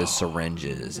 Freddy's glove is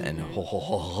syringes, and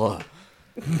I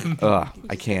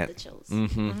can't.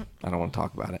 I don't want to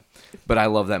talk about it. But I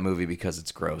love that movie because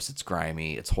it's gross, it's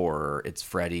grimy, it's horror, it's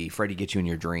Freddy. Freddy gets you in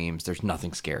your dreams. There's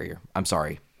nothing scarier. I'm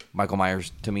sorry. Michael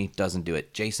Myers, to me, doesn't do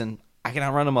it. Jason, I can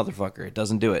outrun a motherfucker. It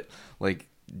doesn't do it. Like,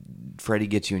 Freddy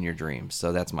gets you in your dreams.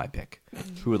 So that's my pick.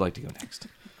 Who would like to go next?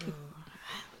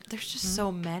 There's just so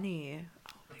many.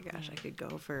 Oh my gosh, I could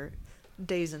go for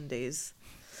days and days.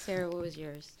 Sarah, what was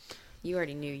yours? You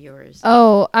already knew yours.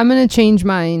 Oh, I'm gonna change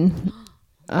mine.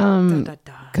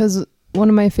 Because one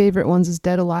of my favorite ones is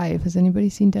Dead Alive. Has anybody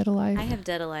seen Dead Alive? I have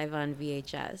Dead Alive on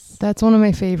VHS. That's one of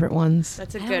my favorite ones.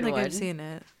 That's a I good don't think one. I've seen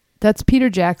it. That's Peter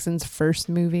Jackson's first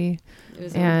movie. It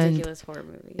was a and ridiculous horror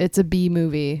movie. It's a B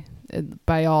movie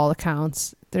by all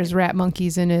accounts. There's rat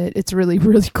monkeys in it. It's really,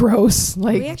 really gross.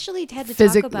 Like we actually had to talk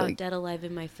physically- about Dead Alive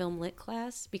in my film lit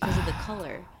class because of the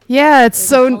color. Yeah, it's There's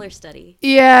so a color study.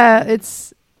 Yeah,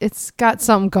 it's got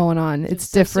something going on. It's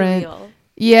so different. surreal.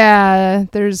 Yeah,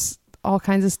 there's all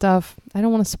kinds of stuff. I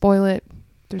don't want to spoil it.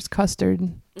 There's custard,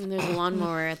 And there's a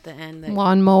lawnmower at the end. That,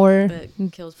 lawnmower,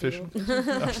 that kills people.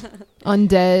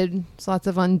 undead. There's lots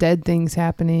of undead things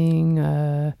happening.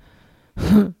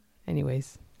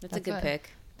 Anyways, That's a good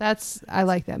pick. I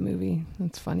like that movie.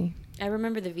 That's funny. I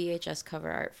remember the VHS cover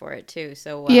art for it too.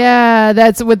 So Yeah,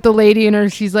 that's with the lady in her.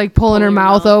 She's like pulling her Pulling her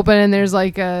mouth mouth. open, and there's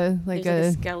like a there's like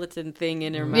a skeleton thing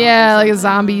in her mouth. yeah, or like a something.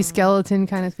 zombie skeleton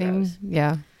kind of thing.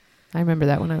 Yeah, I remember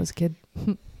that when I was a kid.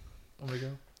 Want me to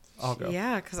go? I'll go.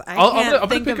 Yeah, because I I'm can't gonna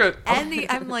think pick of a- any.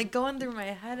 I'm like going through my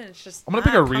head, and it's just. I'm gonna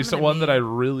pick a not coming recent to one me. that I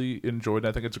really enjoyed. And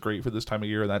I think it's great for this time of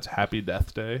year, and that's Happy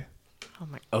Death Day. Oh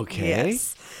my. Okay.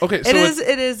 Yes. Okay, so it is.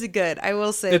 It is good. I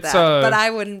will say it's, that, but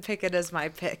I wouldn't pick it as my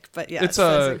pick. But yes, it's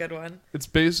that's a good one. It's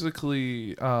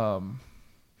basically,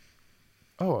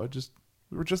 we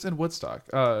were just in Woodstock.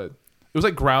 It was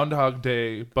like Groundhog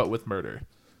Day, but with murder.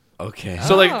 Okay.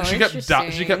 So like Oh, she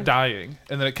interesting. kept dying,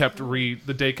 and then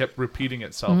the day kept repeating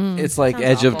itself. It's like Sounds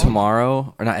Edge of awful.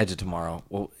 Tomorrow, or not Edge of Tomorrow.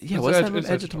 Well, yeah, It's what's Edge- that movie? it's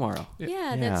Edge Edge of Tomorrow?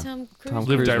 Yeah, that's Tom Cruise. Tom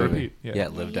Live, Cruise Die, movie. Repeat. Yeah.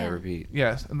 Live, Die, Repeat.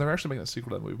 Yes, and they're actually making a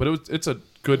sequel to that movie, but it's a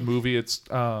good movie. It's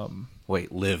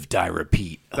Wait, Live, Die,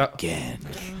 Repeat That- again.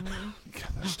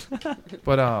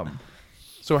 But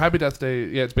so Happy Death Day,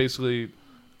 yeah, it's basically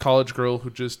college girl who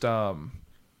just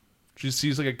she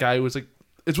sees like a guy who's like,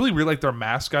 it's really weird, like their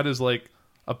mascot is like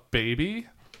a baby,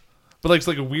 but like it's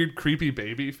like a weird creepy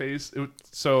baby face.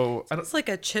 So I don't. It's like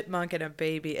a chipmunk and a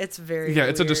baby. It's very. Yeah,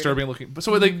 it's a weird. disturbing looking. But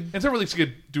so like instead of like she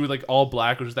could do like all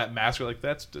black, which is that mask, you're like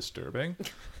that's disturbing.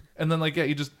 And then like yeah,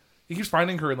 he keeps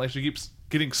finding her and like she keeps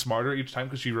getting smarter each time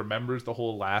because she remembers the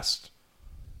whole last.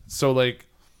 So like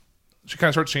she kind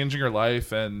of starts changing her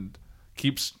life and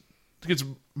gets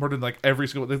murdered in like every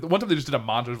single. Like, one time they just did a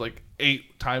montage of like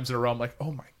 8 times in a row. I'm like,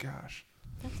 oh my gosh.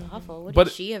 That's awful. What But-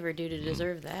 did she ever do to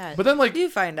deserve that? But then like You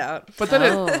find out. But then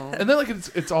Oh. and then like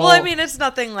it's all. Well, I mean, it's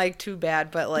nothing like too bad,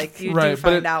 but like you Right, do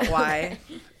but find out why.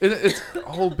 it's a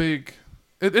whole big.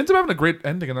 It ends up having a great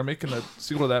ending, and they're making a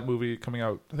sequel to that movie coming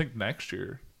out. I think next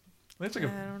year. I think it's like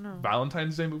I don't know. a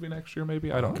Valentine's Day movie next year,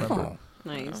 maybe. I don't remember.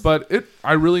 Nice. But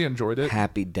I really enjoyed it.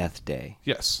 Happy Death Day.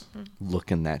 Yes.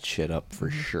 Looking that shit up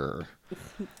for sure.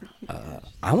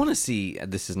 I want to see.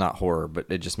 This is not horror, but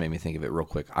it just made me think of it real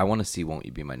quick. I want to see "Won't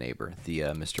You Be My Neighbor," the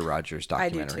Mr. Rogers I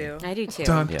do documentary. too. I do too.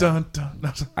 Dun Yeah. dun dun.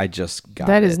 No, I just got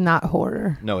That it. is not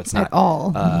horror. No, it's not at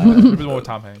all. maybe the one with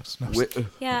Tom Hanks. No,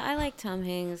 Yeah, I like Tom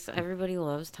Hanks. Everybody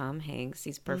loves Tom Hanks.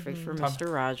 He's perfect for Tom-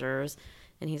 Mr. Rogers.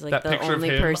 And he's like That the picture of only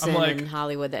him, I'm person like- in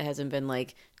Hollywood that hasn't been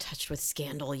like touched with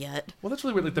scandal yet. well, that's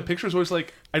really weird. Like the picture's always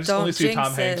like I just Don't only see jinx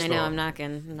Tom it. Hanks. I know, though. I'm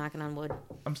knocking on wood.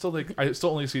 I'm still like I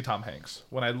still only see Tom Hanks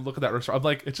when I look at that restaurant. I'm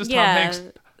like it's just Yeah. Tom Hanks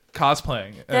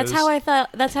cosplaying. That's as- how I felt.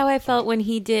 That's how I felt when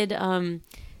he did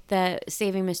that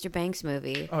Saving Mr. Banks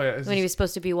movie. Oh, yeah, it's when he just- was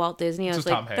supposed to be Walt Disney, I it's was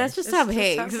just like, Tom "That's Hanks. just Tom It's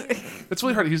Hanks." just Tom Hanks. It's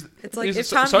really hard. It's like he's if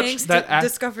su- Tom such Hanks that act-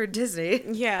 discovered Disney.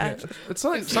 Yeah. It's not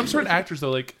like some certain actors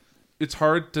though. Like it's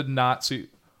hard to not see.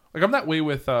 Like I'm that way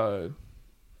with I'm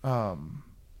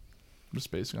just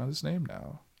spacing on his name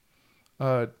now.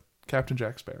 Captain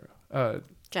Jack Sparrow.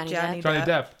 Johnny Johnny Depp. Johnny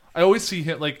Depp. I always see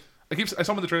him like I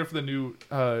saw him in the trailer for the new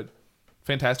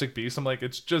Fantastic Beasts. I'm like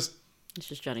it's just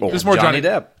Johnny Oh, Depp. just more Johnny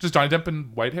Johnny Depp. Just Johnny Depp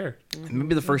and white hair.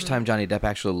 Maybe the first time Johnny Depp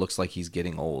actually looks like he's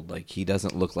getting old. Like he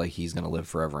doesn't look like he's gonna live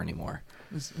forever anymore.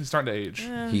 He's starting to age.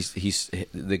 He's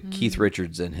the Keith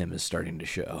Richards in him is starting to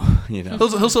show. You know.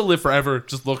 He'll still live forever.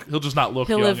 He'll just not look.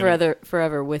 He'll young live anymore.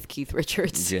 forever with Keith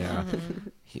Richards. Yeah.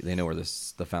 They know where the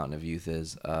fountain of youth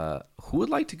is. Who would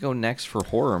like to go next for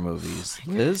horror movies?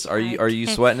 Liz, are you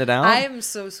sweating it out? I am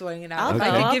so sweating it out. I'll I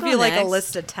go. could I'll give go you like a next.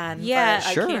 list of 10. Yeah,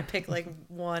 but Sure. I can't pick like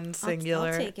one singular.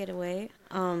 I'll take it away.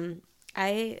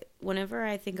 Whenever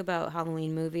I think about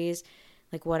Halloween movies,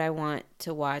 like what I want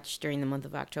to watch during the month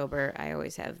of October, I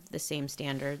always have the same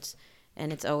standards,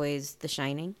 and it's always The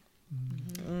Shining,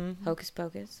 Hocus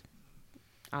Pocus,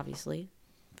 obviously,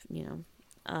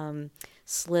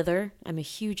 Slither. I'm a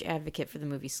huge advocate for the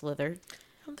movie Slither.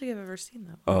 I don't think I've ever seen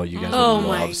that. Oh, you guys Oh would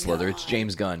my love Slither. It's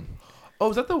James Gunn, Oh,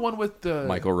 is that the one with the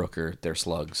Michael Rooker. They're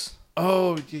slugs.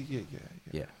 Oh yeah.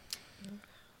 Yeah.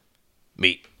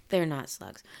 Meat. They're not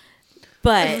slugs,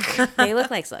 but they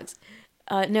look like slugs.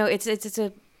 No, it's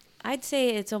a I'd say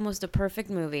it's almost a perfect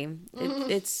movie.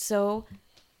 It's so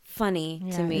funny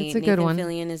to Yeah, me. it's a good one.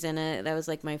 Nathan Fillion is in it. That was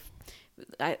like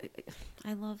I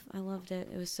loved it.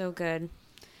 It was so good.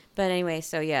 But anyway,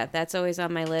 so yeah, that's always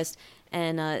on my list.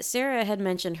 And Sarah had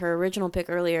mentioned her original pick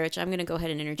earlier, which I'm going to go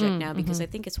ahead and interject now because I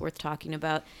think it's worth talking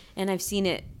about. And I've seen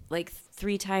it like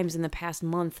 3 times in the past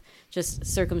month, just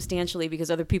circumstantially because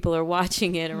other people are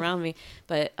watching it around me.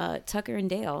 But Tucker and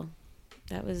Dale,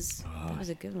 that was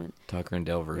a good one. Tucker and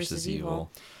Dale versus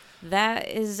Evil. That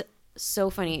is so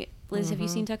funny. Liz, have you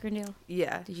seen Tucker and Dale?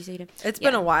 Yeah. Did you see it? It's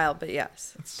been a while, but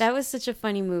yes. That was such a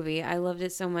funny movie. I loved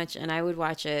it so much, and I would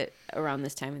watch it around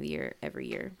this time of the year every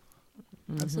year.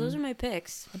 So those are my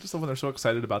picks. I just love when they're so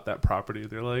excited about that property.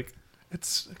 They're like,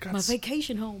 it got My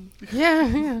vacation home.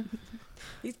 Yeah.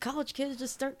 These college kids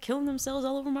just start killing themselves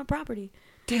all over my property.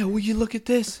 Dale, will you look at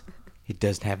this? It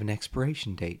doesn't have an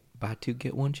expiration date. Buy 2,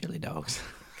 get 1 chili dogs.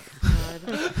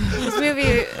 This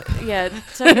movie, yeah,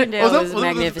 Tucker and Dale was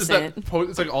magnificent.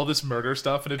 It's like all this murder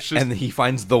stuff, and it's just... And he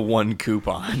finds the 1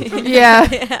 coupon. Yeah.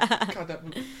 God, that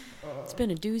movie. It's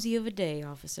been a doozy of a day,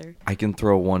 officer. I can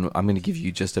throw one. I'm going to give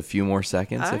you just a few more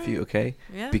seconds, if you okay?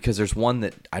 Yeah. Because there's one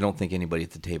that I don't think anybody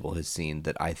at the table has seen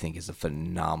that I think is a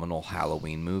phenomenal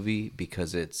Halloween movie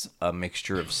because it's a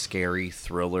mixture of scary,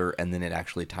 thriller, and then it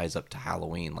actually ties up to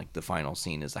Halloween. Like the final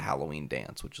scene is a Halloween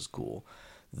dance, which is cool.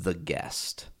 The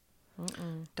Guest.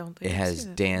 Don't think It has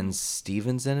Dan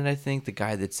Stevens in it, I think. The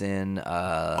guy that's in...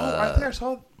 I think I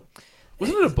saw...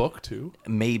 Wasn't it a book, too?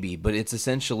 Maybe, but it's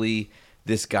essentially...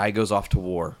 This guy goes off to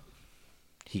war.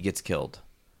 He gets killed.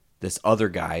 This other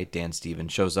guy, Dan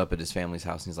Stevens, shows up at his family's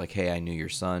house and he's like, hey, I knew your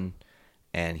son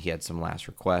and he had some last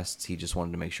requests. He just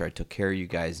wanted to make sure I took care of you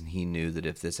guys, and he knew that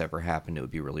if this ever happened, it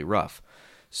would be really rough.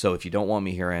 So if you don't want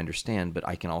me here, I understand, but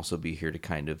I can also be here to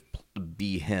kind of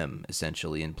be him,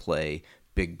 essentially, and play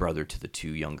big brother to the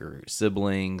 2 younger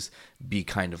siblings, be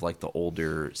kind of like the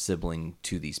older sibling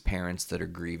to these parents that are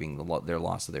grieving their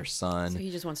loss of their son. So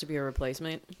he just wants to be a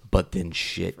replacement. But then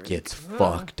shit gets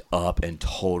fucked up and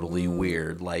totally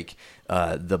weird. Like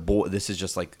the boy, this is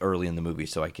just like early in the movie,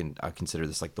 so I consider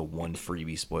this like the one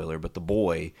freebie spoiler. But the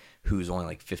boy, who's only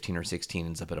like 15 or 16,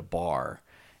 ends up at a bar,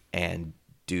 and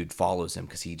dude follows him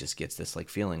because he just gets this like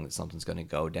feeling that something's going to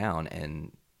go down,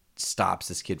 and stops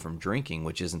this kid from drinking,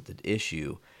 which isn't the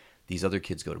issue. These other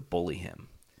kids go to bully him,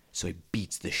 so he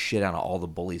beats the shit out of all the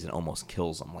bullies and almost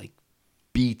kills them, like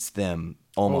beats them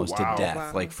almost to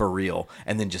death, like for real,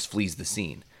 and then just flees the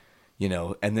scene, you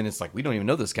know. And then it's like, we don't even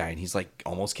know this guy, and he's like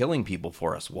almost killing people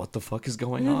for us. What the fuck is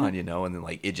going on, you know? And then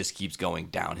like it just keeps going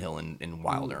downhill and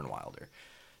wilder and wilder.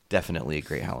 Definitely a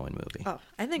great Halloween movie. Oh,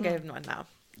 I think I have one now.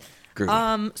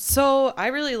 Groovy. So I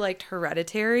really liked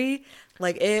Hereditary.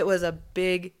 Like, it was a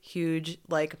big, huge,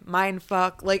 like, mind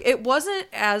fuck. Like, it wasn't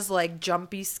as, like,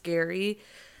 jumpy, scary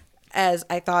as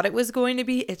I thought it was going to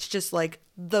be. It's just, like,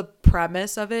 the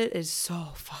premise of it is so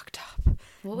fucked up.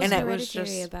 What was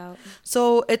Hereditary about?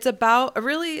 So it's about,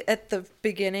 really, at the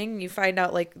beginning, you find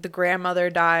out, like, the grandmother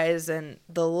dies, and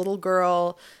the little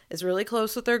girl is really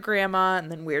close with her grandma,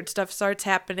 and then weird stuff starts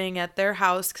happening at their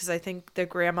house, because I think their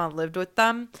grandma lived with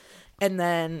them. And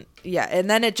then, and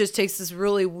then it just takes this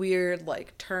really weird,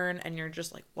 like, turn, and you're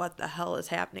just like, what the hell is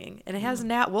happening? And it has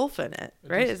Nat Wolff in it,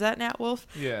 right? Is that Nat Wolff?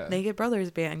 Yeah. Naked Brothers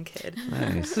Band kid.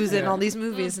 Nice. Who's in all these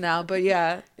movies now. But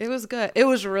yeah, it was good. It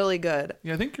was really good.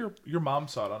 Yeah, I think your mom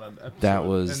saw it on an episode. That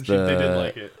was and they did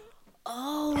like it.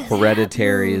 Oh,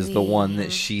 Hereditary is the one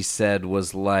that she said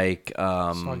was like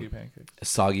Soggy pancakes.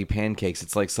 Soggy pancakes.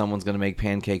 It's like someone's going to make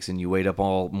pancakes, and you wait up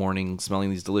all morning smelling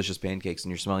these delicious pancakes,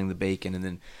 and you're smelling the bacon, and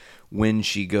then when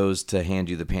she goes to hand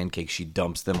you the pancakes, she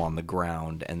dumps them on the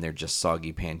ground, and they're just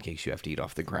soggy pancakes you have to eat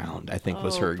off the ground, I think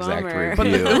was her exact bummer. But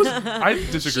review. I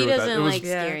disagree She with that. doesn't It was like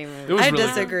scary movies. It was I really,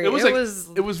 disagree. It was It like was-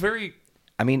 it was very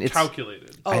I mean, it's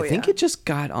calculated. I think it just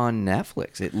got on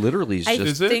Netflix. It literally is I just.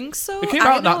 Is it? think so. It came I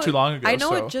out not know too long ago. I know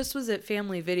so. it just was at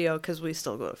Family Video because we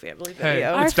still go to Family Hey,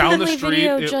 Video. Our It's down the Family street.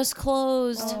 Video It- just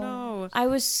closed. Oh, no. I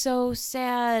was so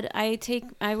sad. I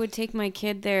would take my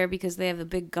kid there because they have a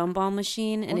big gumball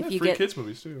machine, and Well, if they you have free get kids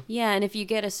movies too. yeah, and if you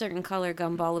get a certain color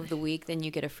gumball of the week, then you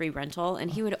get a free rental,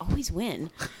 and he would always win.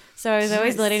 So I was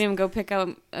always letting him go pick out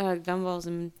gumballs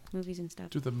and movies and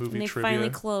stuff. Do the movie and they trivia. finally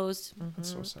closed.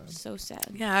 That's so sad. So sad.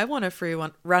 Yeah, I want a free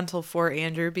rental for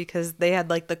Andrew because they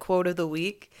had like the quote of the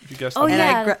week. If you guessed Oh, on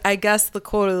yeah. And I guessed the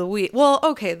quote of the week. Well,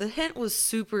 okay, the hint was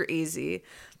super easy.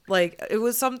 Like it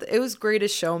was something. It was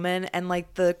Greatest Showman, and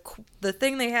like the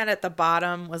thing they had at the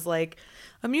bottom was like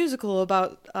a musical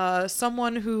about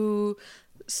someone who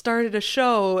started a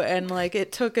show, and like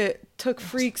it took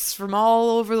freaks from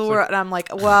all over the world. And I'm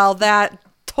like, well, that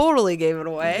totally gave it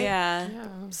away. Yeah.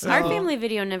 So- Our family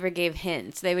video never gave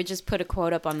hints. They would just put a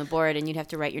quote up on the board, and you'd have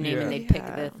to write your name, and they'd pick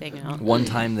the thing out. One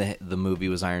time the movie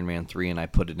was Iron Man 3, and I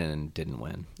put it in and didn't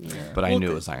win. But I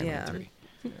knew it was Iron Man 3.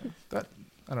 That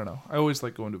I don't know. I always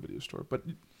like going to a video store, but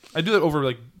I do that over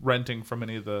like renting from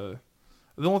any of the.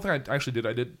 The only thing I actually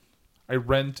did, I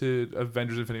rented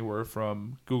Avengers: Infinity War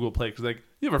from Google Play because like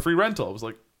you have a free rental. I was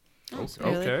like,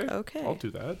 okay, I'll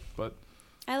do that. But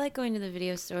I like going to the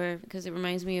video store because it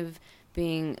reminds me of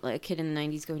being like a kid in the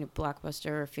 90s going to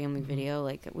Blockbuster or Family Video.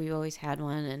 Like we always had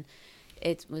one, and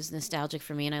it was nostalgic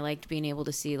for me, and I liked being able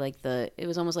to see like it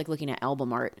was almost like looking at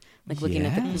album art, like looking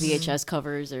at the VHS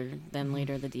covers or then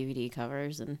later the DVD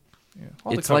covers. And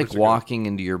it's like walking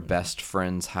into your best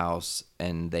friend's house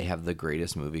and they have the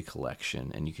greatest movie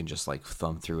collection, and you can just like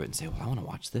thumb through it and say, well, I want to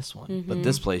watch this one. But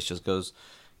this place just goes,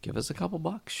 give us a couple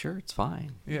bucks. Sure, it's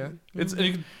fine. Yeah. It's and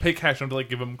you can pay cash and to like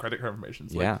give them credit card information.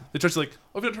 It's Yeah. Like, they charge like,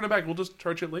 oh, if you don't turn it back, we'll just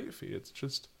charge you a late fee. It's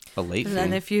just a late fee. And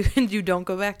then if you don't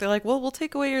go back, they're like, well, we'll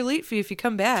take away your late fee if you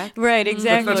come back. Right,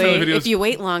 exactly. That's if you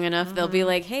wait long enough, they'll be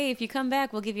like, hey, if you come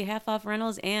back, we'll give you half off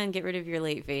rentals and get rid of your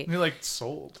late fee. And you're like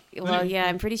sold. Well, yeah,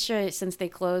 I'm pretty sure since they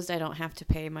closed, I don't have to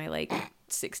pay my like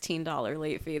 $16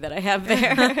 late fee that I have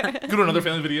there. Go to another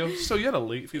Family Video. So you had a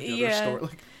late fee at the other store.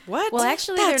 Like, what? Well,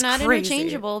 actually, That's they're not crazy.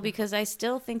 interchangeable because I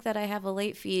still think that I have a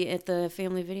late fee at the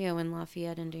Family Video in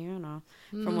Lafayette, Indiana,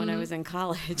 from when I was in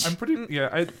college. I'm pretty. Yeah,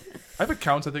 I have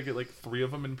accounts. I think at like 3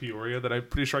 of them in Peoria that I'm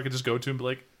pretty sure I could just go to and be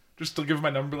like, just to give them my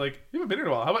number. Like, you haven't been here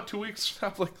in a while. How about 2 weeks?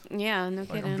 I'm like, yeah, no like,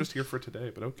 kidding. I'm just here for today,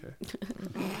 but okay.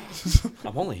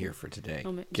 I'm only here for today.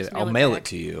 Just I'll mail it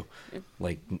to you,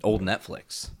 like old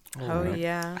Netflix. Oh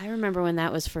yeah, I remember when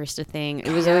that was first a thing.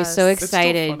 It was always so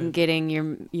excited getting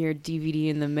your DVD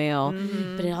in the mail,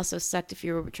 but it also sucked if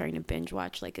you were trying to binge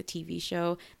watch like a TV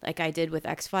show, like I did with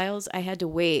X-Files. I had to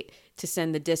wait to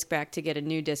send the disc back to get a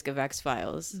new disc of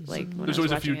X-Files. Like when there's I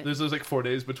was always watching it. there's always like 4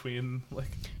 days between like.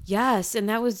 Yes, and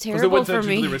that was They terrible wouldn't for send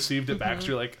you me. They received it back, so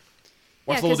you're like,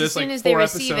 watch Yeah, the little because as disc, soon like as they 4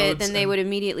 receive it, episodes, then they and- would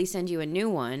immediately send you a new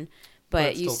one.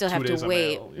 But it's you still still 2 have days to of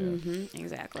wait. mail, yeah.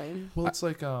 Exactly. Well, it's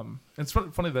like it's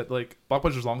funny that like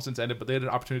Blockbuster's long since ended, but they had an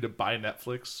opportunity to buy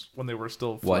Netflix when they were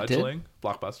still What did? fledgling.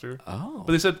 Blockbuster. Oh.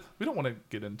 But they said we don't want to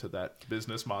get into that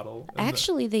business model. And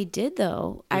Actually, they did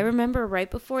though. I remember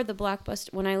right before the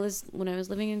Blockbuster, when I was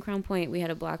living in Crown Point, we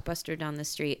had a Blockbuster down the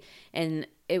street, and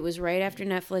it was right after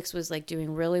Netflix was like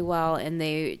doing really well, and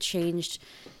they changed.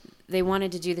 They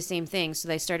wanted to do the same thing, so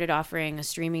they started offering a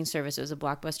streaming service. It was a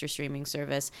Blockbuster streaming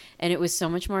service, and it was so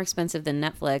much more expensive than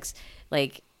Netflix.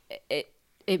 Like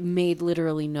it made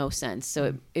literally no sense.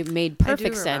 So it made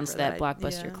perfect sense that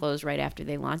Blockbuster closed right after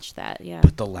they launched that. Yeah.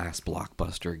 But the last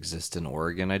Blockbuster exists in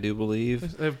Oregon, I do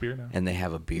believe. They have beer now. And they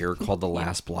have a beer called the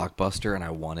Last Blockbuster, and I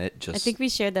want it. Just I think we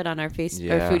shared that on our our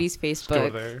Yeah. Foodies Go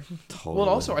Facebook. there. Totally. Well,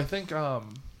 also I think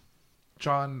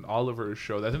John Oliver's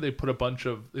show. I think they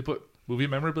put movie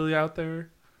memorabilia out there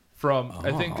from.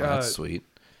 I think that's sweet.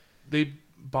 They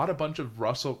bought a bunch of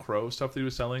Russell Crowe stuff that he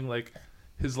was selling, like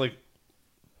his like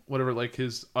whatever, like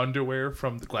his underwear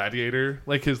from the Gladiator,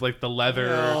 like his like the leather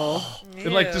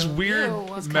and like just weird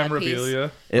memorabilia.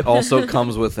 It also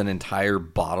comes with an entire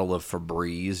bottle of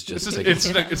Febreze just it's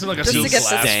in like a just sealed to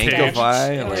glass stankify. cage.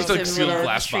 Like, It's like a sealed little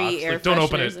glass tree box. air Like, don't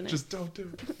open fresheners it. in it. Just don't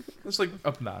do it. It's like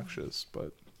obnoxious,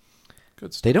 but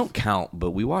good stuff. They don't count,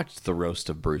 but we watched the roast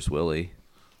of Bruce Willis.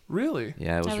 Really?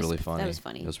 Yeah, it was really funny. That was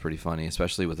funny. It was pretty funny,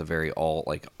 especially with a very all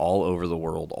over the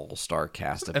world all-star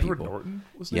cast of Edward people. Norton?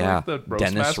 Wasn't he Yeah, like the roast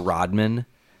Dennis master? Rodman,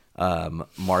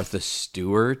 Martha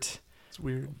Stewart. It's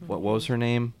weird. What was her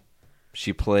name?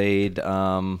 She played.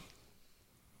 I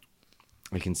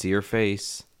can see her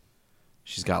face.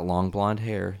 She's got long blonde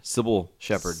hair. Sybil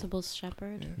Shepherd. Sybil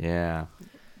Shepherd. Yeah,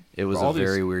 it was For a all these-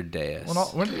 very weird day.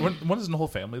 When isn't the whole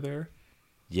family there?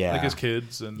 Yeah, like his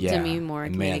kids and yeah. Demi Moore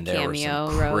And made a there were cameo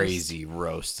some roast. crazy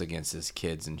roasts against his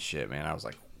kids and shit. Man, I was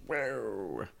like,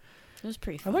 whoa. It was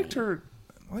pretty I funny.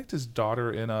 liked his daughter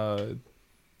in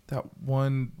that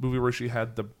one movie where she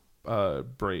had the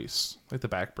brace, like the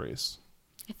back brace.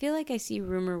 I feel like I see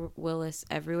Rumor Willis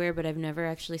everywhere, but I've never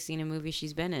actually seen a movie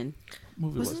she's been in.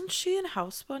 Wasn't she in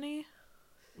House Bunny?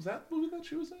 Was that the movie that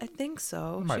she was in? I think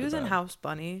so. It might She was have in been. House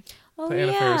Bunny. Oh, The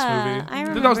Anna Faris movie. I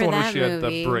think that was the remember one where that she had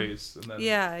movie. the brace, and then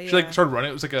Yeah, she like started running.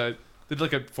 It was like they did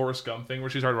like a Forrest Gump thing where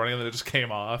she started running and then it just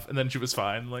came off, and then she was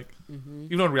fine. Like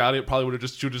even though in reality it probably would have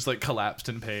she would just like collapsed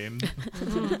in pain.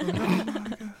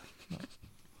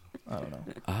 I don't know.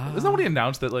 Isn't that when he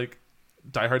announced that like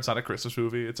Die Hard's not a Christmas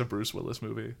movie. It's a Bruce Willis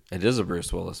movie. It is a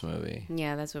Bruce Willis movie.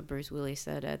 Yeah, that's what Bruce Willis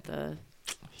said at the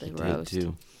He roast. did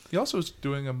too. He also is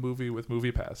doing a movie with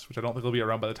MoviePass, which I don't think will be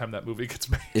around by the time that movie gets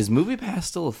made. Is MoviePass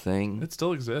still a thing? It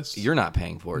still exists. You're not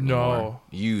paying for it No. anymore.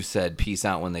 You said peace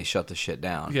out when they shut the shit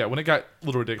down. Yeah, when it got a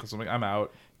little ridiculous, I'm like, I'm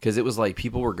out. Because it was like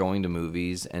people were going to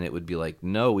movies and it would be like,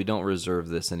 no, we don't reserve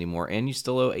this anymore. And you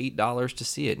still owe $8 to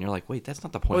see it. And you're like, wait, that's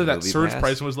not the point Well, of that surge MoviePass.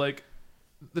 price was like,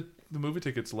 the movie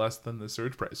ticket's less than the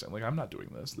surge price. I'm like, I'm not doing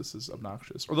this. This is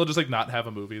obnoxious. Or they'll just like not have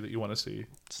a movie that you want to see.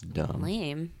 It's dumb.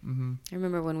 Lame. Mm-hmm. I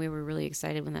remember when we were really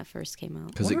excited when that first came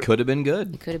out. Because it could have been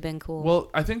good. It could have been cool. Well,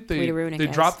 I think Way they to ruin it,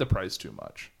 guys. dropped the price too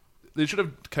much. They should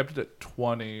have kept it at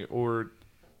 20 or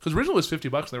because originally it was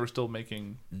 $50 and they were still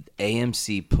making.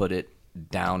 AMC put it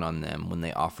down on them when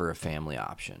they offer a family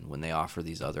option, when they offer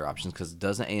these other options. Because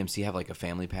doesn't AMC have like a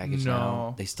family package No.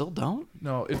 now? They still don't?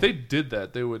 No, if they did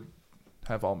that, they would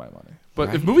have all my money. But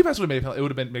Right. if MoviePass would have made it would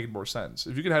have been making more sense.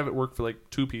 If you could have it work for like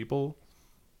 2 people,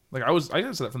 like I said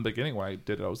that from the beginning when I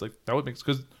did it. I was like, that would make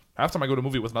because half the time I go to a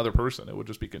movie with another person, it would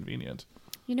just be convenient.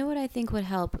 You know what I think would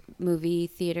help movie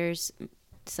theaters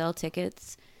sell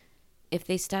tickets? If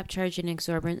they stop charging an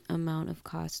exorbitant amount of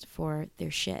cost for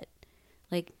their shit.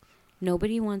 Like,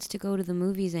 nobody wants to go to the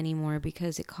movies anymore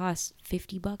because it costs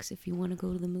 $50 if you want to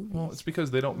go to the movies. Well, it's because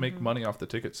they don't make money off the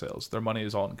ticket sales. Their money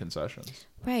is all in concessions.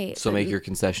 Right. So make your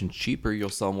concessions cheaper. You'll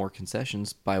sell more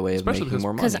concessions by way of Especially making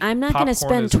more money. Because I'm not going to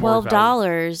Popcorn spend is more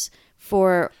 $12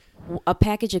 for a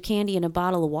package of candy and a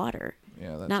bottle of water.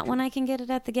 Yeah, that's Not true. when I can get it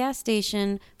at the gas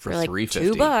station for like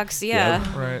 $3.50. $2. Yeah.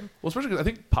 Right. Well, especially because I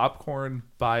think popcorn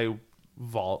by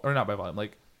not by volume,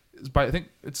 like I think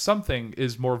it's something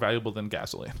is more valuable than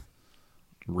gasoline.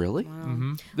 Really?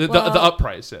 Mm-hmm. The Well- up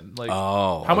price in like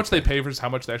Oh, how much they pay versus how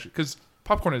much they actually because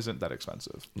popcorn isn't that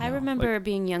expensive. I remember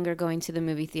being younger going to the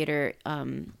movie theater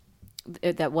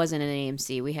that wasn't an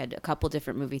AMC. We had a couple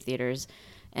different movie theaters,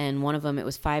 and one of them it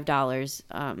was $5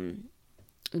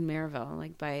 in Maryville,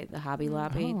 like by the Hobby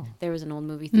Lobby. Oh. There was an old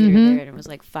movie theater Mhm. there, and it was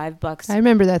like $5. I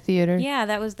remember that theater. Yeah,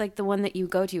 that was like the one that you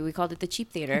go to. We called it the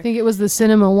cheap theater. I think it was the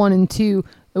Cinema 1 and 2.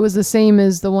 It was the same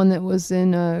as the one that was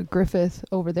in Griffith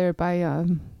over there by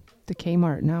the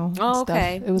Kmart now. and Oh, stuff.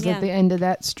 okay. It was Yeah. at the end of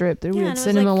that strip. There we Yeah, had and it was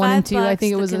Cinema like 1 and 2. I $5.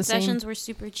 think it was the the same. concessions were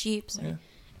super cheap. Yeah.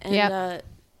 And Yeah.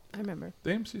 I remember. The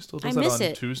AMC still I does that miss on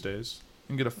it. Tuesdays. You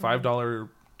can get a $5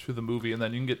 to the movie, and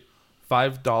then you can get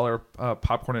 $5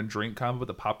 popcorn and drink combo. But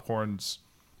the popcorn's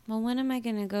Well, when am I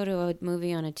going to go to a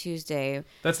movie on a Tuesday?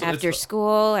 That's- after it's the-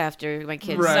 school, after my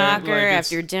kids' Right, soccer, like, it's-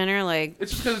 after dinner, like.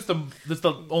 it's just because it's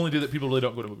the only day that people really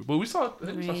don't go to movies. But we saw I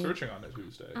think we saw Right. Searching on a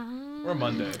Tuesday or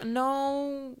Monday.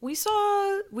 No, we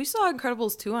saw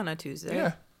Incredibles 2 on a Tuesday.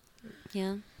 Yeah.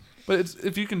 Yeah. But it's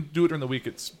if you can do it during the week,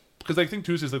 it's because I think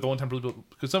Tuesday's like the one time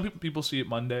because some people see it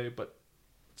Monday, but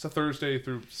it's a Thursday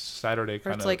through Saturday Or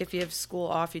kind it's of. like if you have school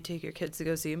off, you take your kids to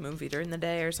go see a movie during the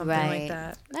day or something like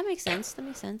that. That makes sense. That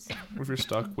makes sense. if you're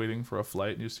stuck waiting for a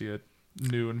flight and you see a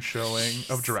noon showing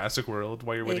of Jurassic World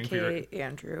while you're waiting for your. AKA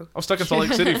Andrew. I was stuck in Salt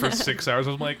Lake City for 6 hours.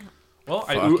 I was like, well,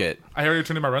 I already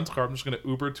turned in my rental car. I'm just going to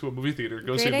Uber to a movie theater,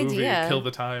 go see Great a movie, idea. and kill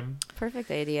the time.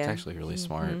 Perfect idea. It's actually really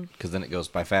smart Mm-hmm. because then it goes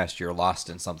by fast. You're lost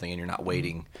in something and you're not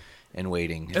waiting and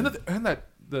waiting. And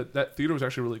that theater was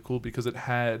actually really cool because it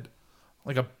had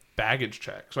like a baggage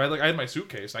check. So I had my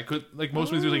suitcase. I could like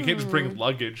most movies, you can't just bring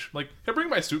luggage. Like, can I bring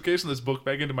my suitcase and this book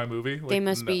bag into my movie? Like, They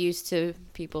must no. be used to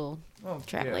people Well,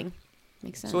 traveling. yeah.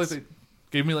 Makes sense. So like they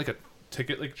gave me like a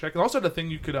ticket like check. And also had a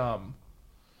thing you could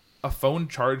a phone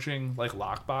charging like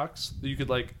lockbox that you could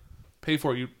like pay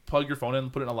for. You plug your phone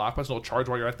in, put it in a lockbox, and it'll charge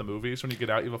while you're at the movie. So when you get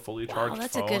out, you have a fully charged wow,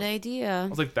 that's phone. a good idea. I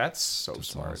was like, that's so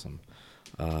smart. Awesome.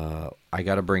 I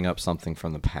got to bring up something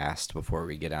from the past before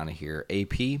we get out of here.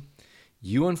 AP,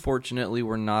 you unfortunately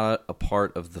were not a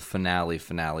part of the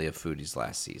finale of Foodies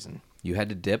last season. You had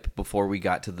to dip before we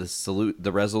got to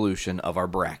the resolution of our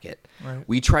bracket. Right.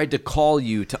 We tried to call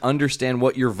you to understand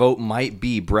what your vote might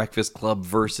be: Breakfast Club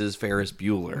versus Ferris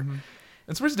Bueller. Mm-hmm.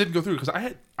 And surprised it didn't go through because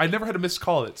I never had a missed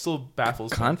call. It still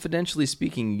baffles me. Confidentially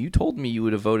speaking, you told me you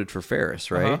would have voted for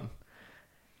Ferris, right? Uh-huh.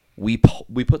 We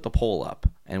put the poll up,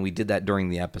 and we did that during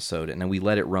the episode, and then we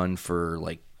let it run for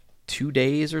like 2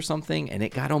 days or something, and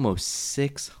it got almost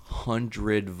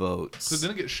 600 votes. So it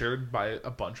didn't get shared by a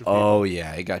bunch of people. Oh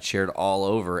yeah, it got shared all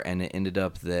over, and it ended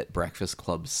up that Breakfast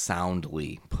Club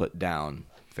soundly put down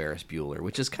Ferris Bueller,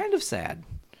 which is kind of sad.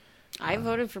 I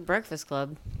voted for Breakfast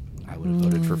Club. I would have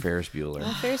voted for Ferris Bueller.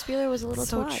 Well, Ferris Bueller was a little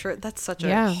so twat. true. That's such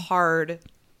Yeah. a hard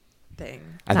thing.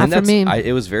 I Not think for me.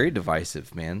 it was very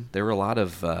divisive, man. There were a lot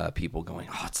of people going,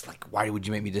 "Oh, it's like, why would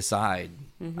you make me decide?"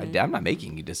 I'm not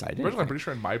making you decide. Originally, I'm anything. pretty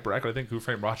sure in my bracket, I think Who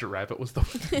Framed Roger Rabbit was the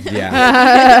one.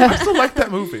 Yeah. I still like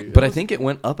that movie. But I think it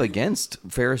went up against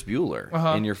Ferris Bueller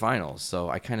Uh-huh. in your finals, so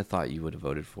I kind of thought you would have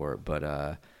voted for it.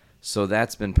 But so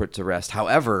that's been put to rest.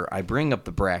 However, I bring up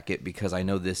the bracket because I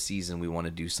know this season we want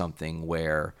to do something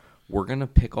where we're gonna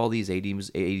pick all these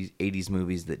 80s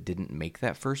movies that didn't make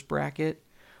that first bracket.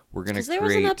 We're gonna Because there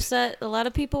was an upset. A lot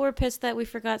of people were pissed that we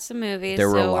forgot some movies. There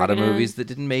were so a lot we're of gonna- movies that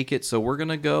didn't make it, so we're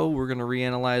gonna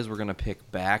reanalyze. We're gonna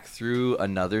pick back through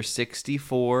another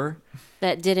 64.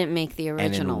 that didn't make the And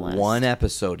original in list. one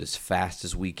episode, as fast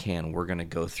as we can, we're going to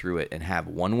go through it and have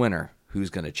one winner who's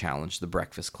going to challenge the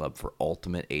Breakfast Club for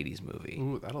Ultimate 80s Movie.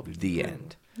 Ooh, that'll be the fun.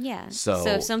 end. Yeah. So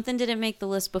if something didn't make the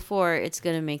list before, it's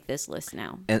going to make this list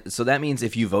now. and so that means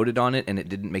if you voted on it and it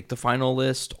didn't make the final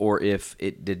list, or if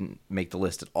it didn't make the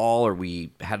list at all, or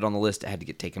we had it on the list, it had to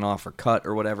get taken off or cut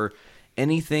or whatever,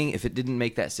 anything, if it didn't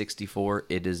make that 64,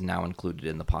 it is now included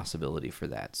in the possibility for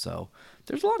that. So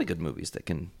there's a lot of good movies that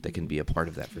can be a part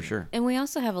of that for sure. And we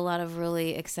also have a lot of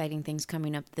really exciting things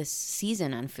coming up this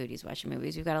season on Foodies Watching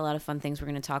Movies. We've got a lot of fun things we're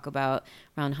going to talk about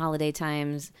around holiday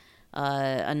times.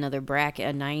 Another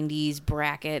bracket, a 90s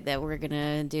bracket that we're going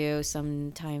to do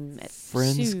sometime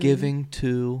Friendsgiving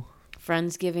 2.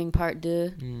 Friendsgiving Part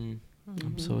 2.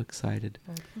 I'm so excited.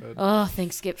 Oh,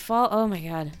 Thanksgiving fall. Oh my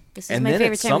God. This is And my then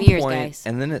favorite at time of some year, point, guys.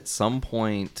 and then at some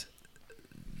point,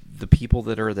 the people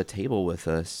that are at the table with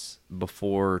us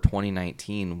before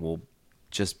 2019 will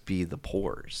just be the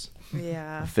Poors.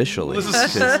 Yeah. Officially. This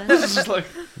is just like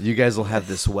You guys will have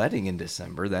this wedding in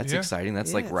December. That's Yeah. exciting.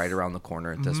 That's like Yes. right around the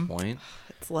corner at this point.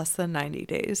 It's less than 90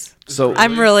 days. So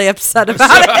I'm really upset about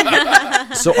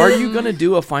it. So are you going to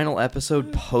do a final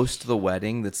episode post the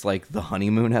wedding that's like the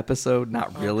honeymoon episode?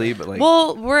 Not really, but like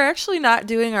Well, we're actually not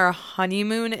doing our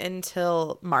honeymoon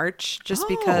until March just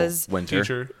because winter.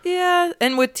 teacher. Yeah,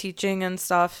 and with teaching and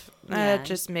stuff, Yeah. it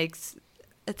just makes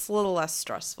it's a little less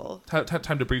stressful.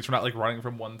 Time to breathe. We're not like running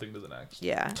from one thing to the next.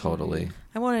 Yeah. Totally.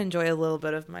 I want to enjoy a little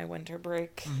bit of my winter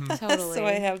break. Totally. So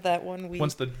I have that 1 week.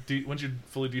 Once you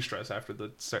fully de-stress after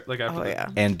the after Oh, the yeah.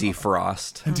 And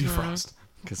defrost. defrost.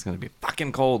 Because it's going to be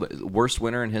fucking cold. Worst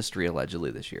winter in history, allegedly,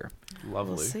 this year.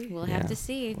 Lovely. We'll see. We'll Yeah. have to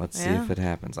see. Let's see Yeah. if it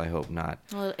happens. I hope not.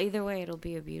 Well, either way, it'll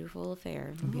be a beautiful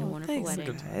affair. It'll be a wonderful Thanks,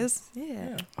 wedding. guys.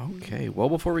 Yeah. Okay. Well,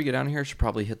 before we get down here, I should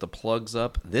probably hit the plugs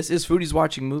up. This is Foodies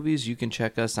Watching Movies. You can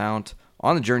check us out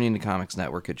on the Journey into Comics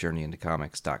Network at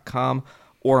journeyintocomics.com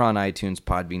or on iTunes,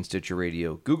 Podbean, Stitcher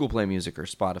Radio, Google Play Music, or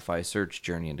Spotify. Search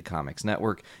Journey into Comics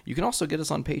Network. You can also get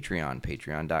us on Patreon,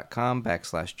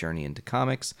 patreon.com/Journey into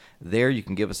Comics. There you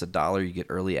can give us $1. You get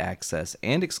early access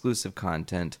and exclusive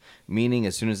content, meaning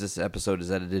as soon as this episode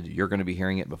is edited, you're going to be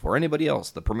hearing it before anybody else.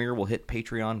 The premiere will hit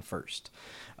Patreon first.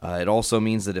 It also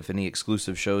means that if any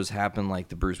exclusive shows happen, like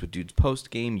the Brews with Dudes post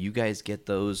game, you guys get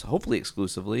those hopefully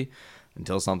exclusively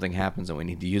until something happens and we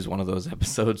need to use one of those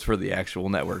episodes for the actual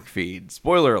network feed.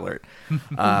 Spoiler alert.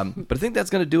 But I think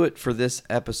that's going to do it for this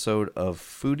episode of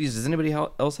Foodies. Does anybody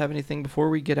else have anything before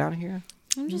we get out of here?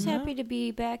 I'm just happy to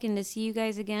be back and to see you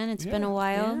guys again. It's been Yeah. a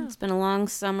while. Yeah. It's been a long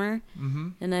summer.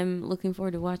 And I'm looking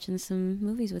forward to watching some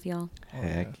movies with y'all.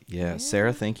 Heck yeah.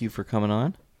 Sarah, thank you for coming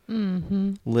on.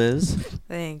 Mm-hmm. Liz,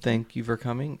 Thank you for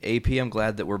coming. AP, I'm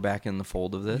glad that we're back in the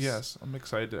fold of this. Yes, I'm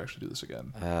excited to actually do this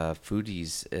again.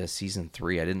 Foodies season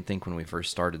 3. I didn't think when we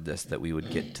first started this that we would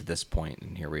get to this point,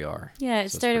 and here we are. Yeah, it So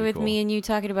it's started pretty with cool. me and you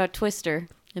talking about Twister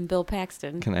and Bill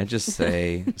Paxton. Can I just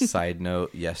say, side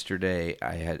note, yesterday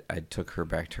I took her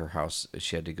back to her house.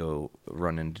 She had to go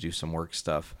run in to do some work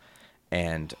stuff,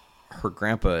 and her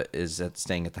grandpa is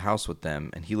staying at the house with them,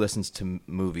 and he listens to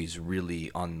movies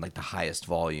really on like the highest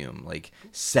volume, like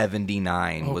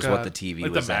 79 Oh, was God. what the TV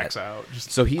Like the was max at. out.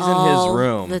 Just- So he's in his All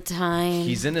room. the time.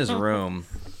 He's in his room,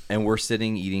 and we're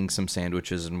sitting eating some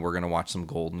sandwiches, and we're gonna watch some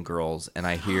Golden Girls, and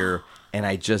I hear, and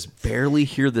I just barely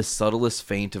hear the subtlest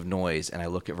faint of noise, and I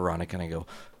look at Veronica and I go,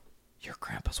 "Your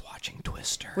grandpa's watching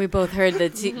Twister." We both heard the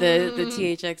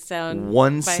THX sound.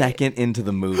 1 by- second into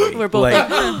the movie, We're both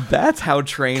like, that's how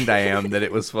trained I am that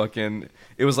it was fucking.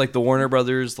 It was like the Warner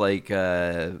Brothers like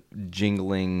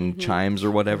jingling chimes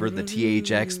or whatever, the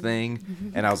THX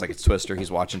thing, and I was like, "It's Twister."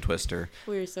 He's watching Twister.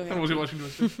 We were so I happy. was watching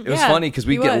Twister. It was Yeah, funny because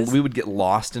he was. we would get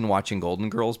lost in watching Golden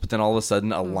Girls, but then all of a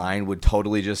sudden a line would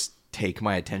totally just take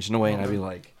my attention away, and I'd be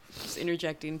like, Just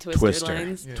interjecting Twister, "Twister,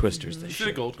 lines. Twister's the If you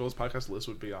did a shit." Gold Girls podcast, Liz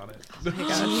would be on it.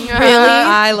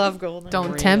 I love Golden.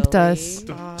 Don't tempt us.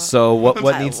 So what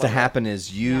I needs to love it. happen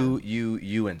is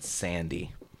you and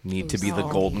Sandy need to be the Oh,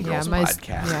 Golden yeah, Girls my-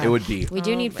 podcast. yeah. It would be We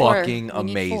do need four. fucking We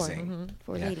need four. amazing.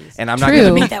 Poor ladies. And I'm not True. going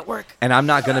to be Make that work. And I'm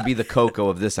not going to be the Coco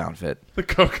of this outfit. The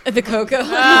Coco. The Coco.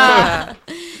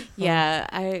 Yeah,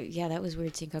 that was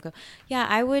weird seeing Coco. Yeah,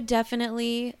 I would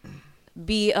definitely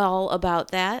be all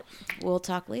about that. We'll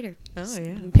talk later. Oh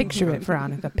yeah. Picture it,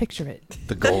 Veronica. Picture it.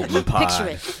 The golden pie. Picture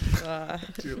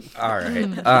it. All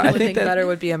right. The I only think thing that better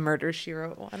would be a Murder, She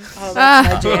Wrote one. Oh,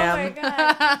 that's my jam. Oh my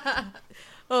god.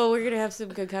 Oh, we're gonna have some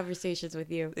good conversations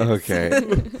with you. Okay.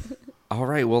 All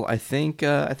right. Well, I think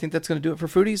that's going to do it for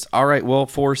Foodies. All right. Well,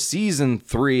 for season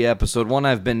 3, episode 1,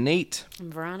 I've been Nate. I'm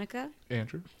Veronica.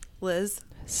 Andrew. Liz.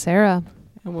 Sarah.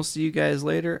 And we'll see you guys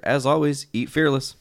later. As always, eat fearless.